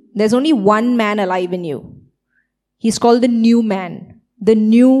being. There's only one man alive in you. He's called the new man, the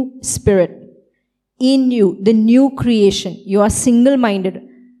new spirit. In you, the new creation. You are single-minded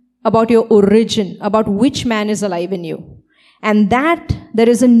about your origin, about which man is alive in you. And that there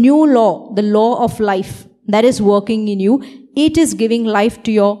is a new law, the law of life, that is working in you. It is giving life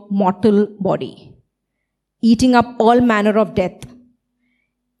to your mortal body, eating up all manner of death.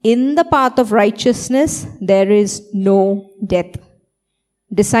 In the path of righteousness, there is no death.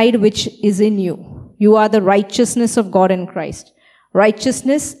 Decide which is in you. You are the righteousness of God in Christ.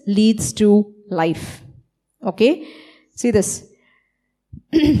 Righteousness leads to life. Okay? See this.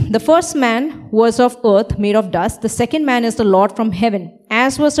 The first man was of earth, made of dust. The second man is the Lord from heaven.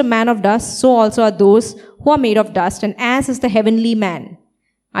 As was the man of dust, so also are those who are made of dust, and as is the heavenly man.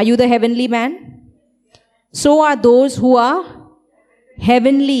 Are you the heavenly man? So are those who are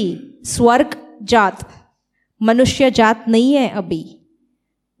heavenly. Swarg Jat. Manushya Jat nahi hai abhi.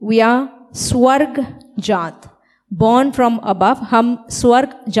 We are Swarg Jat. Born from above. Hum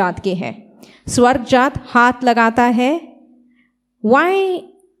Swarg Jat ke hai. Swarg Jat haath lagata hai.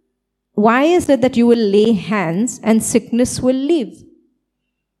 Why is it that you will lay hands and sickness will leave?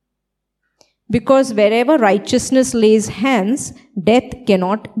 Because wherever righteousness lays hands, death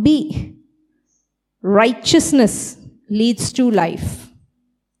cannot be. Righteousness leads to life.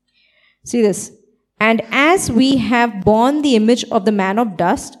 See this. And as we have borne the image of the man of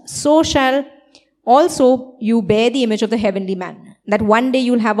dust, so shall also you bear the image of the heavenly man. That one day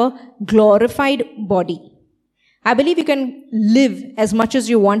you'll have a glorified body. I believe you can live as much as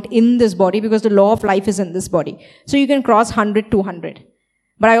you want in this body because the law of life is in this body. So you can cross 100, 200.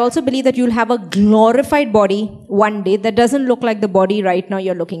 But I also believe that you'll have a glorified body one day that doesn't look like the body right now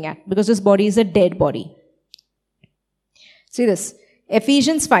you're looking at, because this body is a dead body. See this.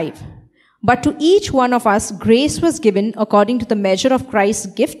 Ephesians 5. But to each one of us, grace was given according to the measure of Christ's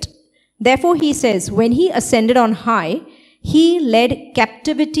gift. Therefore, he says, when he ascended on high, he led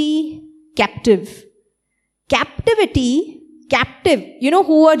captivity captive. Captivity captive. You know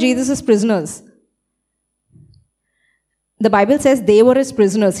who were Jesus' prisoners? The Bible says they were his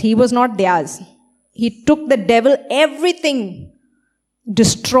prisoners. He was not theirs. He took the devil, everything,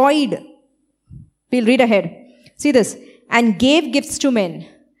 destroyed. We'll read ahead. See this. And gave gifts to men.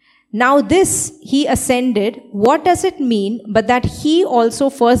 Now this, he ascended. What does it mean? But that he also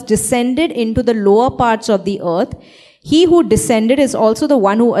first descended into the lower parts of the earth. He who descended is also the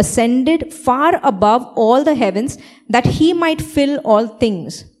one who ascended far above all the heavens, that he might fill all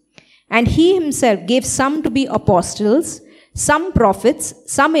things. And he himself gave some to be apostles, some prophets,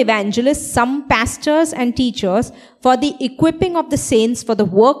 some evangelists, some pastors and teachers, for the equipping of the saints, for the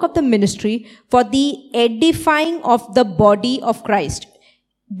work of the ministry, for the edifying of the body of Christ.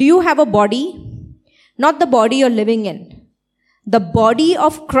 Do you have a body? Not the body you're living in. The body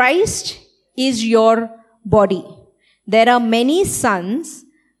of Christ is your body. There are many sons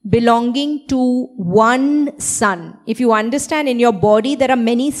belonging to one son. If you understand, in your body there are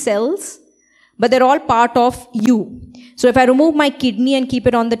many cells, but they're all part of you. So if I remove my kidney and keep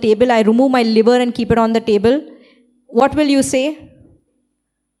it on the table, I remove my liver and keep it on the table, what will you say?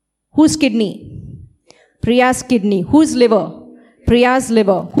 Whose kidney? Priya's kidney. Whose liver? Priya's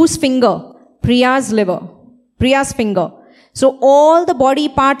liver. Whose finger? Priya's liver. Priya's finger. So all the body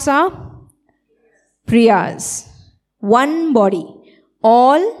parts are Priya's. One body.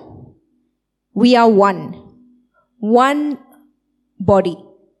 All, we are one. One body.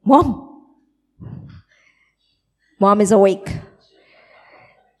 Mom. Mom is awake.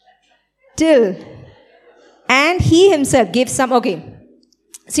 And he himself gave some, okay.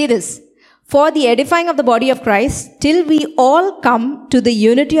 See this. For the edifying of the body of Christ, till we all come to the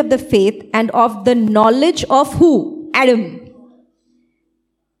unity of the faith and of the knowledge of who? Adam.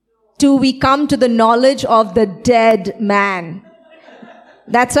 Till we come to the knowledge of the dead man.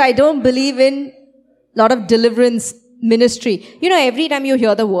 That's why I don't believe in a lot of deliverance ministry. You know, every time you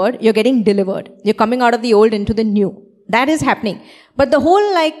hear the word, you're getting delivered. You're coming out of the old into the new. That is happening. But the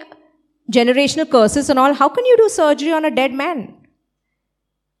whole generational curses and all, how can you do surgery on a dead man?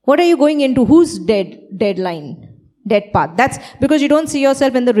 What are you going into? Who's dead? Dead line. Dead path. That's because you don't see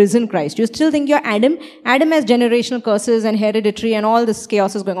yourself in the risen Christ. You still think you're Adam. Adam has generational curses and hereditary and all this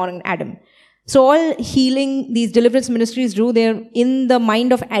chaos is going on in Adam. So all healing, these deliverance ministries do, they're in the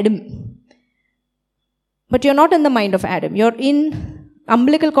mind of Adam. But you're not in the mind of Adam. You're in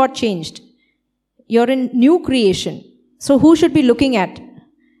umbilical cord changed. You're in new creation. So who should be looking at?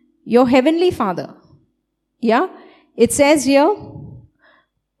 Your heavenly Father. Yeah? It says here,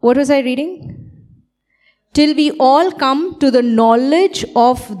 what was I reading? Till we all come to the knowledge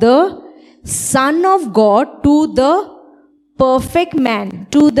of the Son of God, to the perfect man,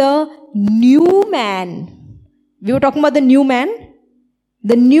 to the new man. We were talking about the new man.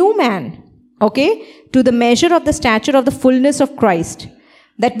 The new man. Okay? To the measure of the stature of the fullness of Christ.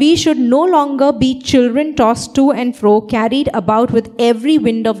 That we should no longer be children tossed to and fro, carried about with every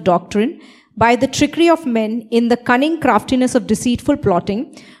wind of doctrine, by the trickery of men, in the cunning craftiness of deceitful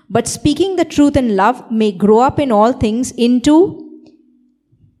plotting, but speaking the truth in love, may grow up in all things into,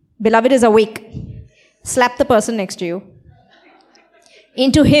 beloved is awake. Slap the person next to you.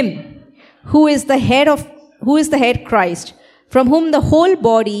 Into him, who is the head Christ, from whom the whole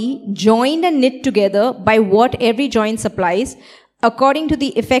body, joined and knit together by what every joint supplies, according to the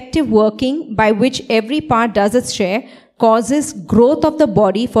effective working by which every part does its share, causes growth of the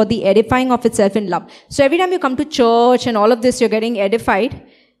body for the edifying of itself in love. So every time you come to church and all of this, you're getting edified.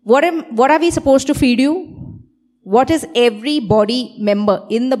 What are we supposed to feed you? What is every body member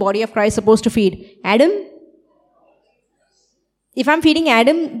in the body of Christ supposed to feed? Adam? If I'm feeding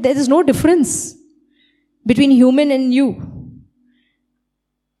Adam, there is no difference between human and you.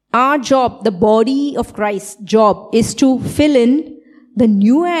 Our job, the body of Christ's job, is to fill in the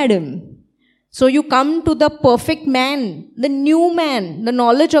new Adam. So you come to the perfect man, the new man, the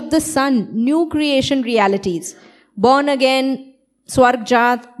knowledge of the Son, new creation realities. Born again,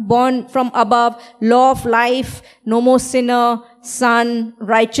 Swargjat, born from above, law of life, no more sinner, Son,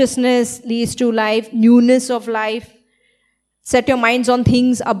 righteousness leads to life, newness of life. Set your minds on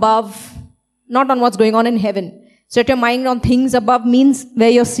things above, not on what's going on in heaven. Set your mind on things above means where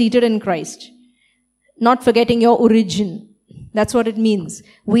you're seated in Christ. Not forgetting your origin. That's what it means.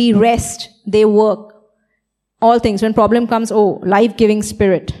 We rest, they work. All things. When problem comes, life-giving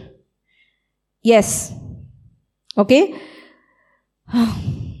spirit. Yes. Okay?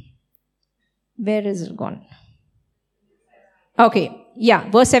 Where is it gone? Okay, yeah,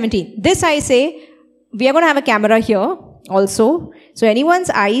 verse 17. This I say, we are going to have a camera here also. So anyone's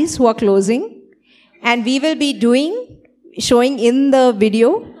eyes who are closing, and we will be showing in the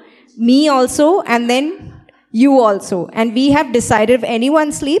video, me also, and then you also. And we have decided if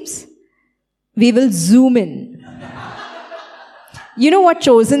anyone sleeps, we will zoom in. You know what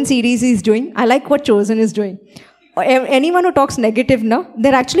Chosen series is doing? I like what Chosen is doing. Anyone who talks negative now,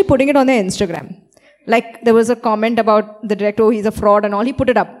 they're actually putting it on their Instagram. Like there was a comment about the director, oh, he's a fraud and all. He put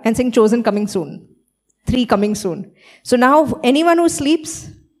it up and saying Chosen coming soon. 3 coming soon. So now anyone who sleeps,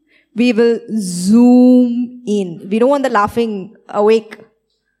 we will zoom in. We don't want the laughing awake.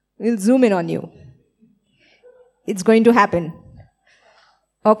 We'll zoom in on you. It's going to happen.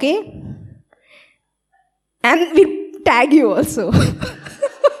 Okay? And we'll tag you also.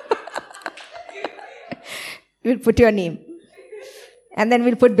 We'll put your name. And then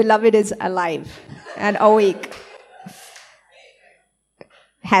we'll put beloved is alive and awake.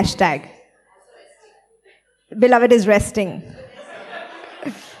 Hashtag. Beloved is resting.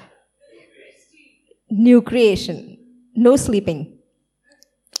 New creation. No sleeping.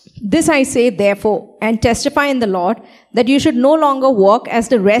 This I say, therefore, and testify in the Lord, that you should no longer walk as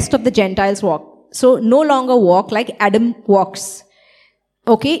the rest of the Gentiles walk. So, no longer walk like Adam walks.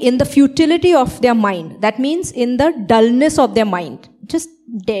 Okay, in the futility of their mind. That means in the dullness of their mind. Just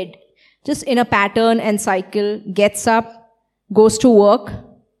dead. Just in a pattern and cycle. Gets up, goes to work,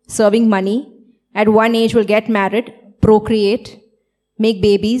 serving money. At one age will get married, procreate, make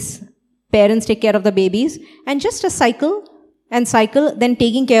babies. Parents take care of the babies. And just a cycle, then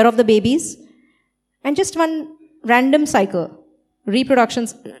taking care of the babies. And just one random cycle. Reproduction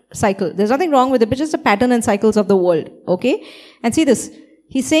cycle. There's nothing wrong with it, but just a pattern and cycles of the world. Okay? And see this.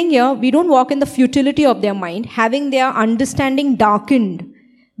 He's saying here, we don't walk in the futility of their mind, having their understanding darkened,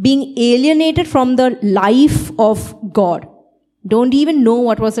 being alienated from the life of God. Don't even know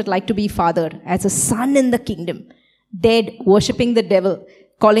what was it like to be fathered as a son in the kingdom. Dead, worshipping the devil,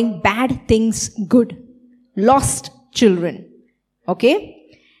 calling bad things good. Lost children. Okay?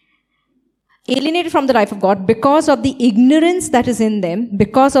 Alienated from the life of God because of the ignorance that is in them,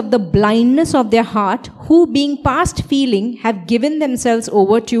 because of the blindness of their heart, who being past feeling have given themselves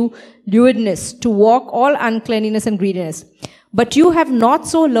over to lewdness, to walk all uncleanness and greediness. But you have not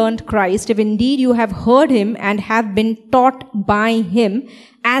so learned Christ, if indeed you have heard him and have been taught by him,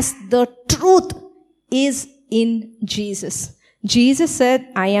 as the truth is in Jesus. Jesus said,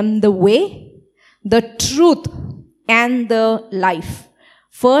 I am the way, the truth, and the life.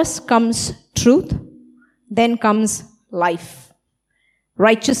 First comes truth, then comes life.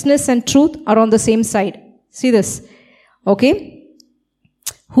 Righteousness and truth are on the same side. See this. Okay?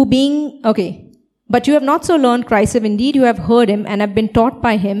 But you have not so learned Christ, if indeed you have heard him and have been taught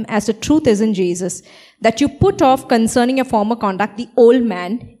by him, as the truth is in Jesus, that you put off concerning your former conduct the old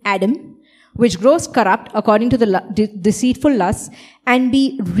man, Adam, which grows corrupt according to the deceitful lusts, and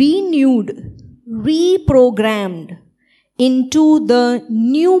be renewed, reprogrammed into the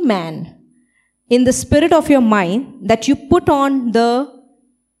new man, in the spirit of your mind, that you put on the,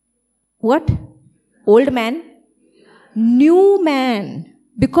 what? Old man? New man.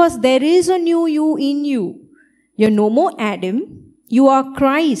 Because there is a new you in you. You're no more Adam. You are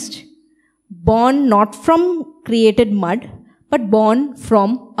Christ. Born not from created mud, but born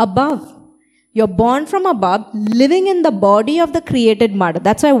from above. You're born from above, living in the body of the created mud.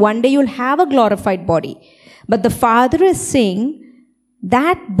 That's why one day you'll have a glorified body. But the Father is saying,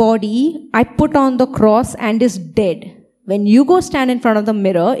 that body I put on the cross and is dead. When you go stand in front of the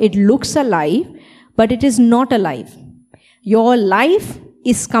mirror, it looks alive, but it is not alive. Your life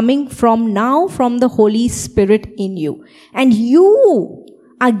is coming from now from the Holy Spirit in you. And you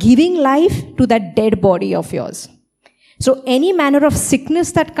are giving life to that dead body of yours. So any manner of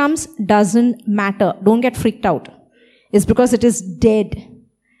sickness that comes doesn't matter. Don't get freaked out. It's because it is dead.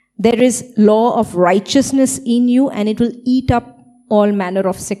 There is law of righteousness in you, and it will eat up all manner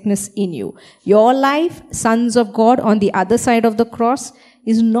of sickness in you. Your life, sons of God, on the other side of the cross,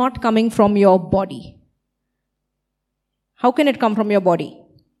 is not coming from your body. How can it come from your body?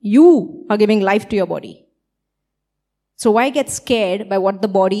 You are giving life to your body. So why get scared by what the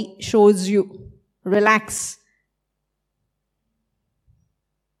body shows you? Relax.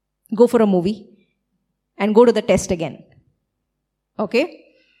 Go for a movie and go to the test again. Okay?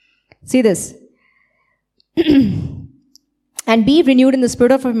 See this. And be renewed in the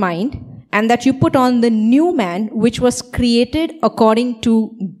spirit of your mind, and that you put on the new man, which was created according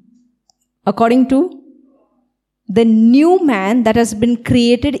to the new man that has been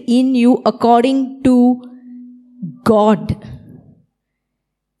created in you according to God,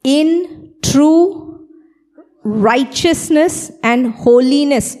 in true righteousness and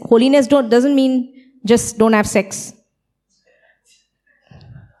holiness. Holiness doesn't mean just don't have sex.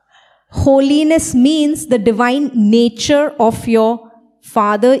 Holiness means the divine nature of your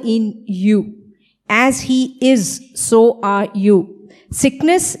Father in you. As He is, so are you.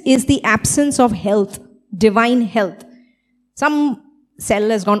 Sickness is the absence of health, divine health. Some cell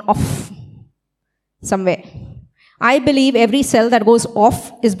has gone off somewhere. I believe every cell that goes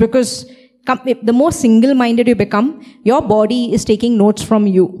off is because the more single-minded you become, your body is taking notes from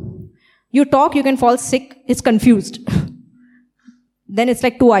you. You talk, you can fall sick, it's confused. Then it's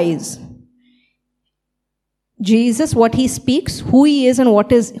like two eyes. Jesus, what He speaks, who He is and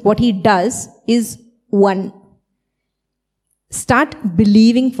what He does is one. Start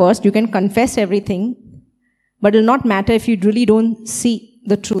believing first. You can confess everything, but it will not matter if you really don't see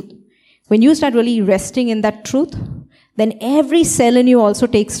the truth. When you start really resting in that truth, then every cell in you also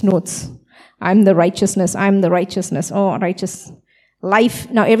takes notes. I'm the righteousness. I'm the righteousness. Oh, righteous. Life.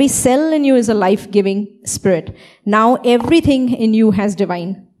 Now every cell in you is a life-giving spirit. Now everything in you has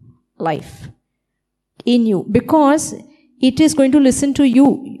divine life in you, because it is going to listen to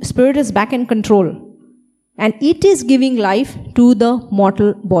you. Spirit is back in control. And it is giving life to the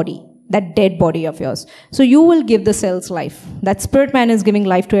mortal body, that dead body of yours. So you will give the cells life. That spirit man is giving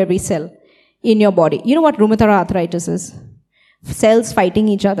life to every cell in your body. You know what rheumatoid arthritis is? Cells fighting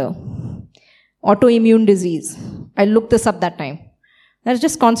each other. Autoimmune disease. I looked this up that time. That's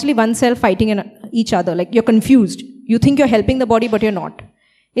just constantly one cell fighting each other. Like you're confused. You think you're helping the body, but you're not.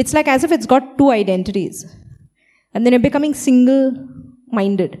 It's like as if it's got two identities. And then you're becoming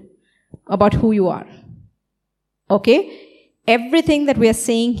single-minded about who you are. Okay? Everything that we are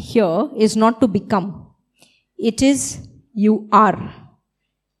saying here is not to become. It is you are.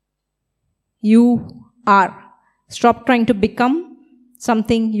 You are. Stop trying to become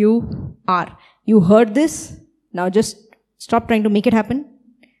something you are. You heard this. Now just stop trying to make it happen.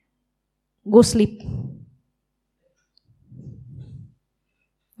 Go sleep.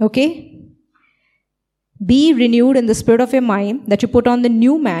 Okay? Be renewed in the spirit of your mind, that you put on the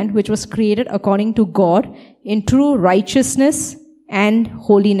new man, which was created according to God, in true righteousness and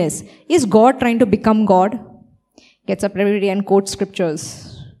holiness. Is God trying to become God? Gets up every day and quotes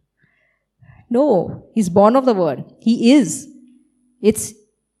scriptures. No, He's born of the word. He is. It's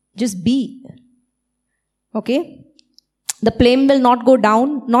just be. Okay? The plane will not go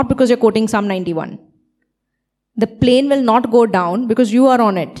down, not because you're quoting Psalm 91. The plane will not go down because you are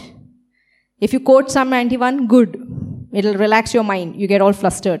on it. If you quote Psalm 91, good. It'll relax your mind. You get all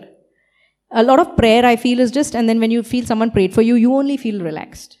flustered. A lot of prayer, I feel, is just, and then when you feel someone prayed for you, you only feel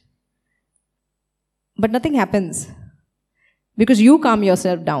relaxed. But nothing happens. Because you calm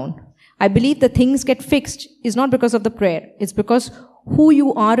yourself down. I believe the things get fixed is not because of the prayer. It's because who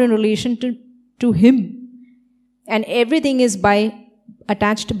you are in relation to Him. And everything is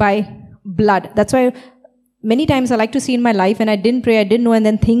attached by blood. That's why many times I like to see in my life, and I didn't pray, I didn't know, and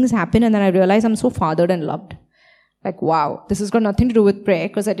then things happen, and then I realize I'm so fathered and loved. Like, wow, this has got nothing to do with prayer,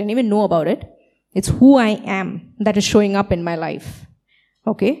 because I didn't even know about it. It's who I am that is showing up in my life.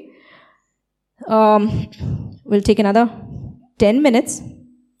 Okay? We'll take another 10 minutes,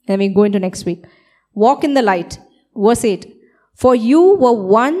 and we go into next week. Walk in the light. Verse 8. For you were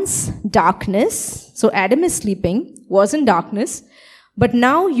once darkness, so Adam is sleeping, was in darkness, but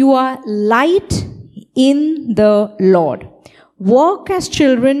now you are light in the Lord. Walk as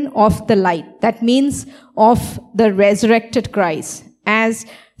children of the light. That means of the resurrected Christ, as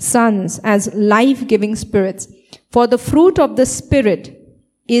sons, as life-giving spirits. For the fruit of the Spirit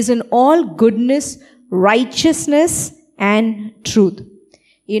is in all goodness, righteousness, and truth.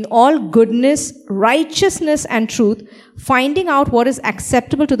 In all goodness, righteousness, and truth, finding out what is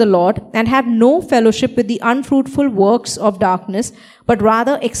acceptable to the Lord, and have no fellowship with the unfruitful works of darkness, but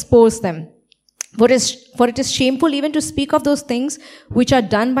rather expose them. For it is shameful even to speak of those things which are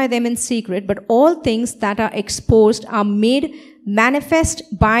done by them in secret, but all things that are exposed are made manifest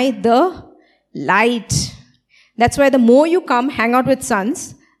by the light. That's why the more you come hang out with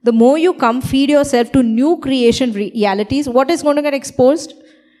sons, the more you come feed yourself to new creation realities, what is going to get exposed?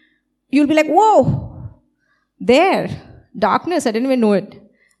 You'll be like, whoa, there, darkness, I didn't even know it.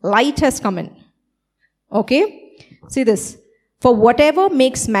 Light has come in. Okay? See this. For whatever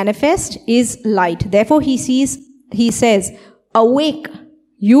makes manifest is light. Therefore he says, awake,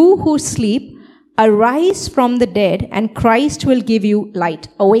 you who sleep, arise from the dead, and Christ will give you light.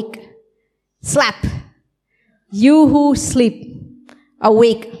 Awake. Slap. You who sleep,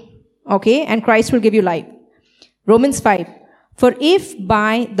 awake. Okay? And Christ will give you light. Romans 5. For if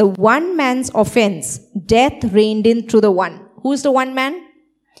by the one man's offense, death reigned in through the one. Who is the one man?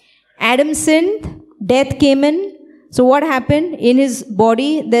 Adam sinned. Death came in. So what happened? In his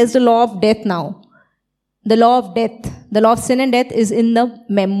body, there's the law of death now. The law of death. The law of sin and death is in the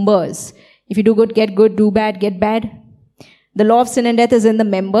members. If you do good, get good. Do bad, get bad. The law of sin and death is in the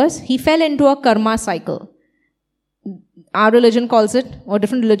members. He fell into a karma cycle. Our religion calls it, or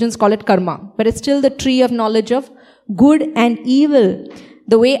different religions call it karma. But it's still the tree of knowledge of good and evil.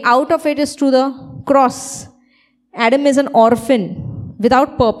 The way out of it is through the cross. Adam is an orphan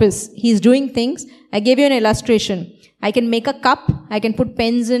without purpose. He's doing things. I gave you an illustration. I can make a cup. I can put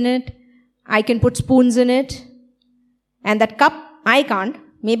pens in it. I can put spoons in it. And that cup, I can't.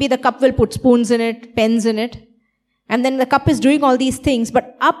 Maybe the cup will put spoons in it, pens in it. And then the cup is doing all these things.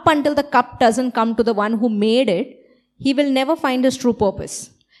 But up until the cup doesn't come to the one who made it, he will never find his true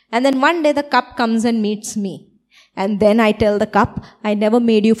purpose. And then one day the cup comes and meets me. And then I tell the cup, I never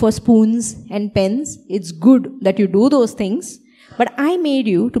made you for spoons and pens. It's good that you do those things. But I made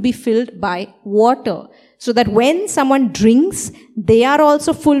you to be filled by water. So that when someone drinks, they are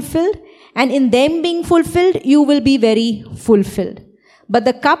also fulfilled. And in them being fulfilled, you will be very fulfilled. But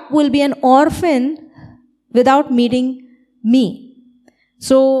the cup will be an orphan without meeting me.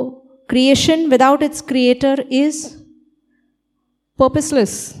 So creation without its creator is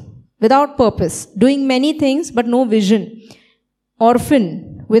purposeless, without purpose, doing many things but no vision.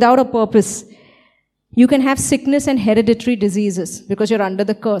 Orphan without a purpose. You can have sickness and hereditary diseases because you're under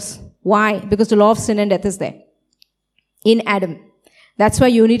the curse. Why? Because the law of sin and death is there in Adam. That's why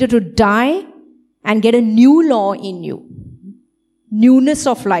you needed to die and get a new law in you. Newness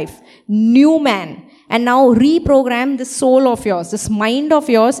of life, new man. And now reprogram this soul of yours, this mind of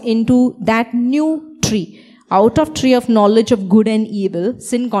yours into that new tree. Out of tree of knowledge of good and evil,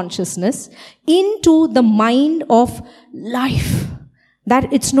 sin consciousness, into the mind of life.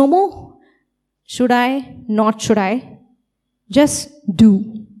 That it's no more. Should I? Not should I? Just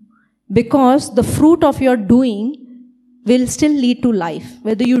do. Because the fruit of your doing will still lead to life.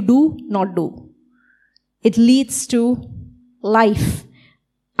 Whether you do, not do. It leads to life.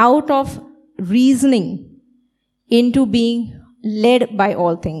 Out of reasoning into being led by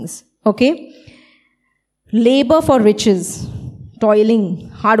all things. Okay? Labor for riches, toiling,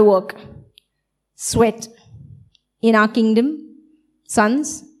 hard work, sweat. In our kingdom,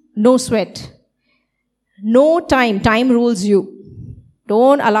 sons, no sweat. No time. Time rules you.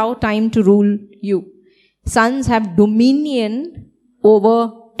 Don't allow time to rule you. Sons have dominion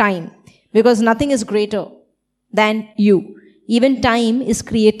over time because nothing is greater than you. Even time is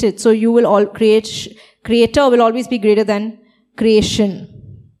created, so you will all creator will always be greater than creation.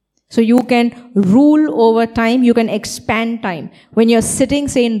 So you can rule over time, you can expand time. When you're sitting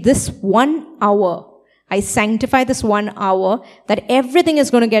saying this 1 hour, I sanctify this 1 hour, that everything is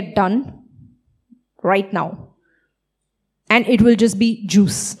going to get done right now. And it will just be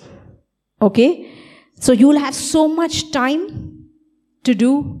juice. Okay? So you will have so much time to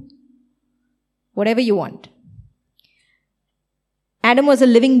do whatever you want. Adam was a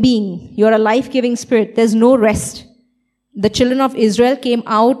living being. You are a life-giving spirit. There's no rest. The children of Israel came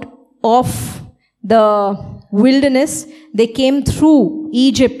out of the wilderness. They came through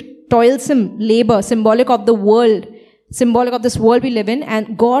Egypt, toilsome labor, symbolic of the world, symbolic of this world we live in.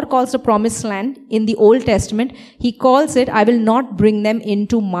 And God calls the promised land in the Old Testament. He calls it, I will not bring them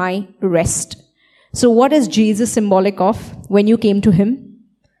into my rest. So what is Jesus symbolic of when you came to him?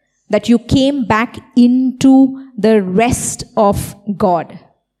 That you came back into the rest of God.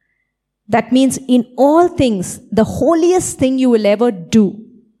 That means in all things, the holiest thing you will ever do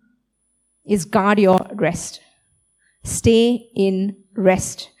is guard your rest. Stay in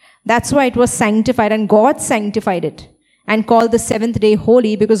rest. That's why it was sanctified, and God sanctified it and called the seventh day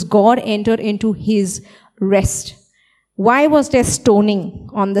holy because God entered into his rest. Why was there stoning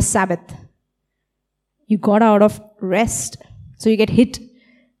on the Sabbath? You got out of rest. So you get hit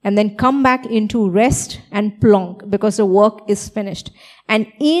and then come back into rest and plonk because the work is finished. And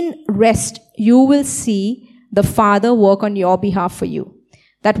in rest, you will see the Father work on your behalf for you.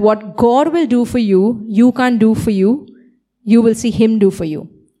 That what God will do for you, you can't do for you, you will see him do for you.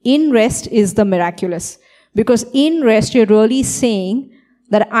 In rest is the miraculous. Because in rest, you're really saying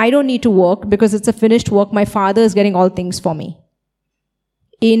that I don't need to work because it's a finished work. My Father is getting all things for me.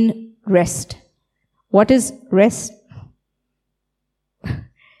 In rest. What is rest?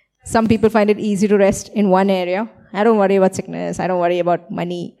 Some people find it easy to rest in one area. I don't worry about sickness. I don't worry about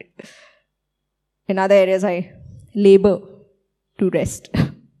money. In other areas, I labor to rest.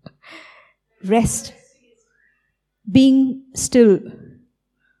 Rest. Being still.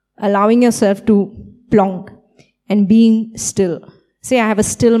 Allowing yourself to plonk and being still. Say, I have a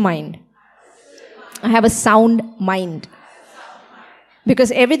still mind. I have a sound mind.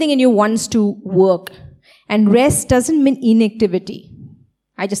 Because everything in you wants to work. And rest doesn't mean inactivity.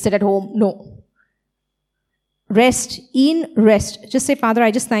 I just sit at home. No. Rest. Just say, Father,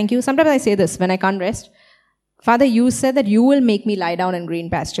 I just thank you. Sometimes I say this when I can't rest. Father, you said that you will make me lie down in green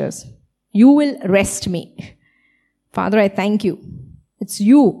pastures. You will rest me. Father, I thank you. It's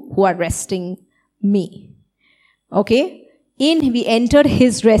you who are resting me. Okay? We entered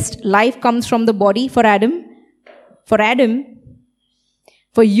his rest. Life comes from the body for Adam.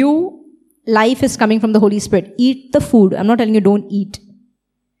 For you, life is coming from the Holy Spirit. Eat the food. I'm not telling you don't eat.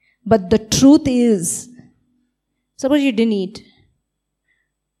 But the truth is, suppose you didn't eat,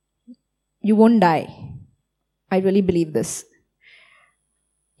 you won't die. I really believe this.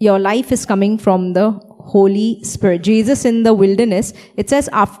 Your life is coming from the Holy Spirit. Jesus in the wilderness, it says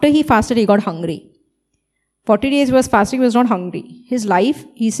after he fasted, he got hungry. 40 days he was fasting, he was not hungry. His life,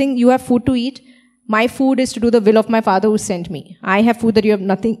 he's saying, you have food to eat. My food is to do the will of my Father who sent me. I have food that you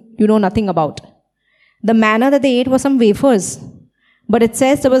know nothing about. The manna that they ate was some wafers. But it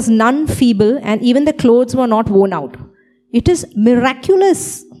says there was none feeble and even the clothes were not worn out. It is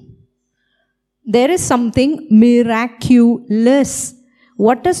miraculous. There is something miraculous.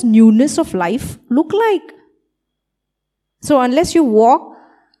 What does newness of life look like? So unless you walk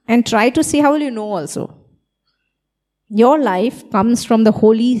and try to see, how will you know also? Your life comes from the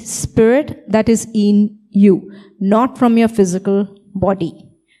Holy Spirit that is in you, not from your physical body.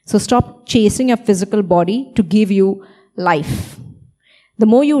 So stop chasing your physical body to give you life. The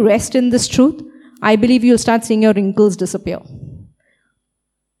more you rest in this truth, I believe you'll start seeing your wrinkles disappear.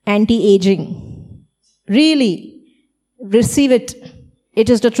 Anti-aging. Really, receive it. It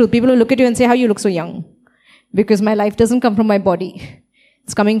is the truth. People will look at you and say, how you look so young? Because my life doesn't come from my body.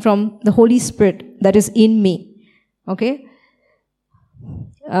 It's coming from the Holy Spirit that is in me. Okay?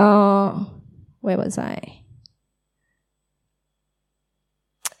 Where was I?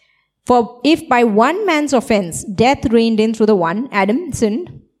 For if by one man's offense death reigned in through the one, Adam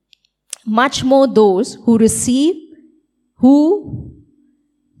sinned, much more those who receive, who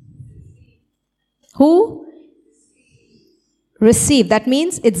receive. That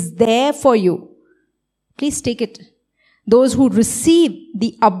means it's there for you. Please take it. Those who receive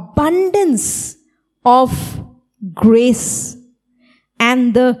the abundance of grace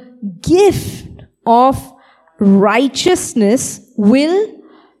and the gift of righteousness will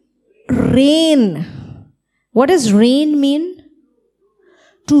reign. What does reign mean?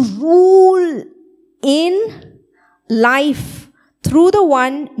 To rule in life through the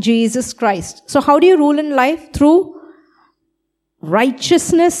one Jesus Christ. So how do you rule in life? Through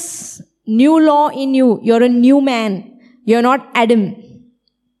righteousness, new law in you. You're a new man. You're not Adam.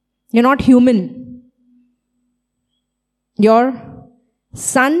 You're not human. Your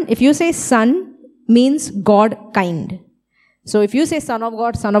son, if you say son, means God kind. So if you say son of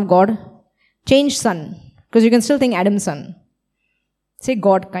God, change son. Because you can still think Adam's son. Say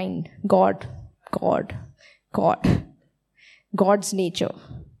God kind. God. God's nature.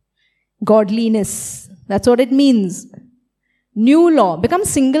 Godliness. That's what it means. New law. Become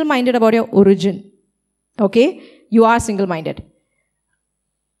single-minded about your origin. Okay? You are single-minded.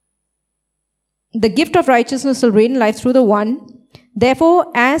 The gift of righteousness will reign in life through the one. Therefore,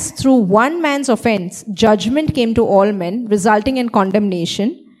 as through one man's offense, judgment came to all men, resulting in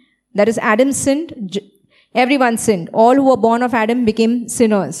condemnation. That is, Adam sinned, everyone sinned. All who were born of Adam became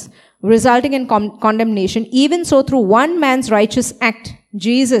sinners, resulting in condemnation. Even so, through one man's righteous act,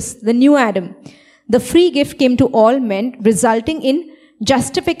 Jesus, the new Adam, the free gift came to all men, resulting in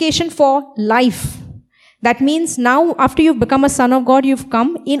justification for life. That means now, after you've become a son of God, you've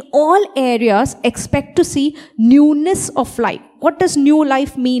come in all areas, expect to see newness of life. What does new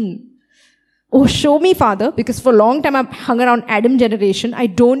life mean? Oh, show me, Father, because for a long time I've hung around Adam generation. I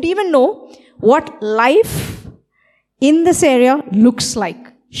don't even know what life in this area looks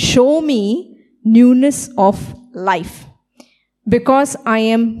like. Show me newness of life. Because I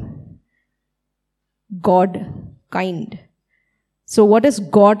am God kind. So what is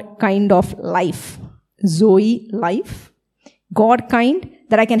God kind of life? Zoe life, God kind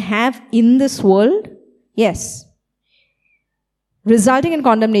that I can have in this world? Yes. Resulting in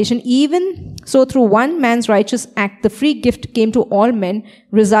condemnation, even so through one man's righteous act, the free gift came to all men,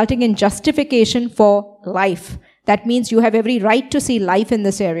 resulting in justification for life. That means you have every right to see life in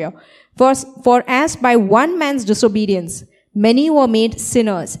this area. For as by one man's disobedience, many were made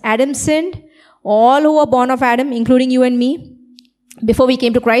sinners. Adam sinned. All who were born of Adam, including you and me, before we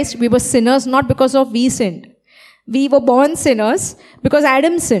came to Christ, we were sinners not because of we sinned. We were born sinners because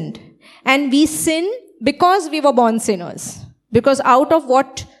Adam sinned. And we sin because we were born sinners. Because out of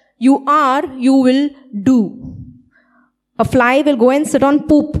what you are, you will do. A fly will go and sit on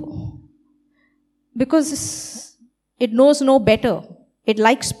poop because it knows no better. It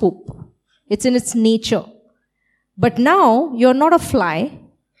likes poop. It's in its nature. But now you're not a fly.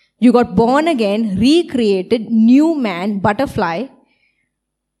 You got born again, recreated, new man, butterfly.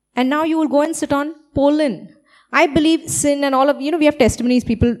 And now you will go and sit on pollen. I believe sin and all of, we have testimonies,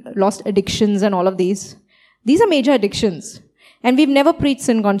 people lost addictions and all of these. These are major addictions. And we've never preached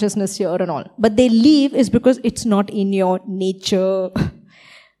sin consciousness here and all. But they leave is because it's not in your nature.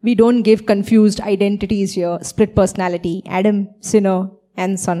 We don't give confused identities here, split personality, Adam, sinner,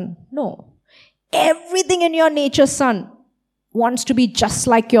 and son. No. Everything in your nature, son, wants to be just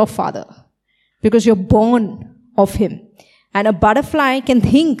like your father. Because you're born of him. And a butterfly can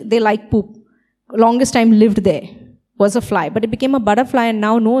think they like poop. Longest time lived there was a fly. But it became a butterfly and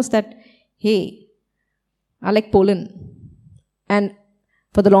now knows that, hey, I like pollen. And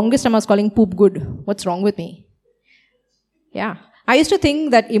for the longest time I was calling poop good. What's wrong with me? Yeah. I used to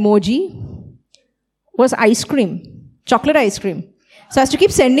think that emoji was ice cream, chocolate ice cream. So I used to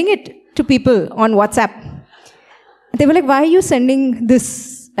keep sending it to people on WhatsApp. They were like, why are you sending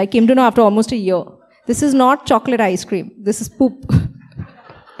this? I came to know after almost a year. This is not chocolate ice cream. This is poop.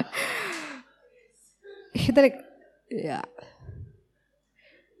 They're like, yeah.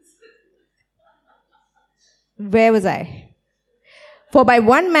 Where was I? For by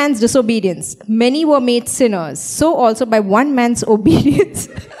one man's disobedience, many were made sinners. So also by one man's obedience.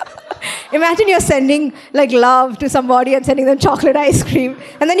 Imagine you're sending like love to somebody and sending them chocolate ice cream.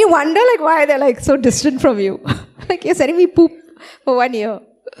 And then you wonder like why they're like so distant from you. Like you're sending me poop for 1 year.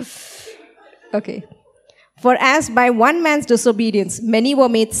 Okay. For as by one man's disobedience, many were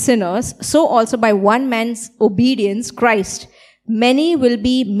made sinners, so also by one man's obedience, Christ, many will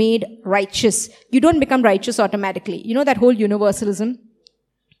be made righteous. You don't become righteous automatically. You know that whole universalism?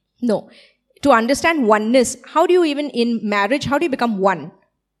 No. To understand oneness, how do you even in marriage, how do you become one?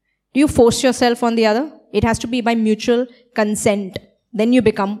 Do you force yourself on the other? It has to be by mutual consent. Then you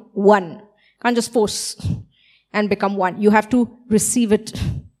become one. Can't just force and become one. You have to receive it.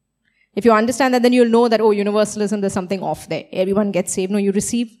 If you understand that, then you'll know that, oh, universalism, there's something off there. Everyone gets saved. No, you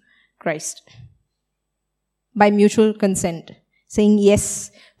receive Christ. By mutual consent. Saying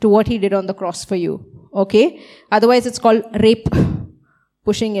yes to what he did on the cross for you. Okay? Otherwise, it's called rape.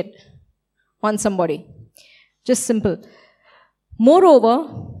 Pushing it on somebody. Just simple.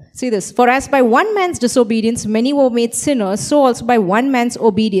 Moreover, see this. For as by one man's disobedience, many were made sinners, so also by one man's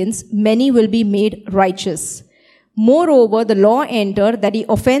obedience, many will be made righteous. Moreover, the law entered that the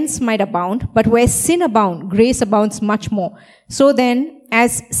offense might abound, but where sin abound, grace abounds much more. So then,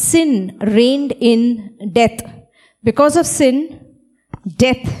 as sin reigned in death, because of sin,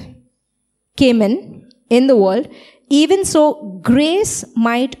 death came in the world, even so grace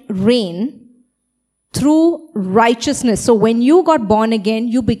might reign through righteousness. So when you got born again,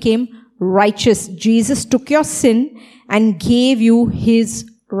 you became righteous. Jesus took your sin and gave you his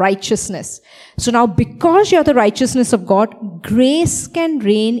righteousness. So now because you're the righteousness of God, grace can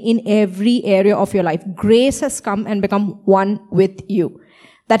reign in every area of your life. Grace has come and become one with you.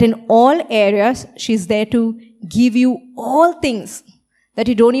 That in all areas, she's there to give you all things that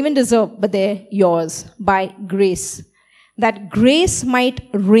you don't even deserve, but they're yours by grace. That grace might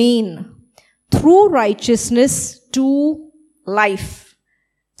reign through righteousness to life.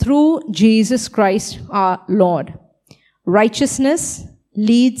 Through Jesus Christ our Lord. Righteousness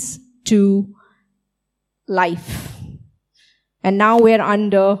leads to life. And now we're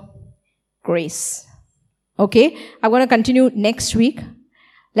under grace. Okay? I'm going to continue next week.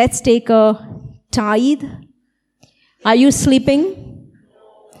 Let's take a tithe. Are you sleeping?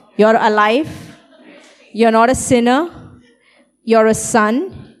 You're alive. You're not a sinner. You're a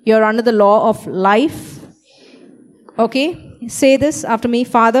son. You're under the law of life. Okay? Say this after me.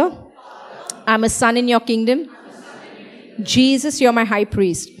 Father, I'm a son in your kingdom. Jesus, you're my high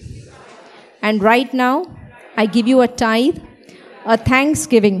priest. And right now, I give you a tithe, a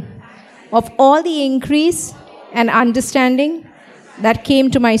thanksgiving of all the increase and understanding that came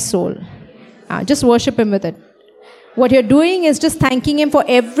to my soul. Just worship him with it. What you're doing is just thanking him for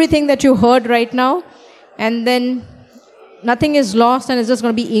everything that you heard right now. And then nothing is lost and it's just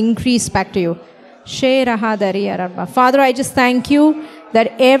going to be increased back to you. Father, I just thank you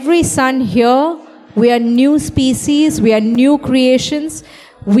that every son here, we are new species, we are new creations.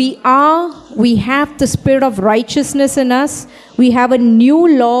 We have the spirit of righteousness in us. We have a new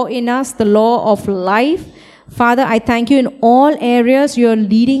law in us, the law of life. Father, I thank you in all areas you are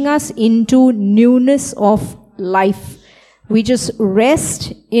leading us into newness of life. We just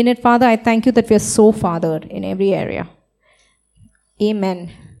rest in it, Father. I thank you that we are so fathered in every area.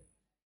 Amen.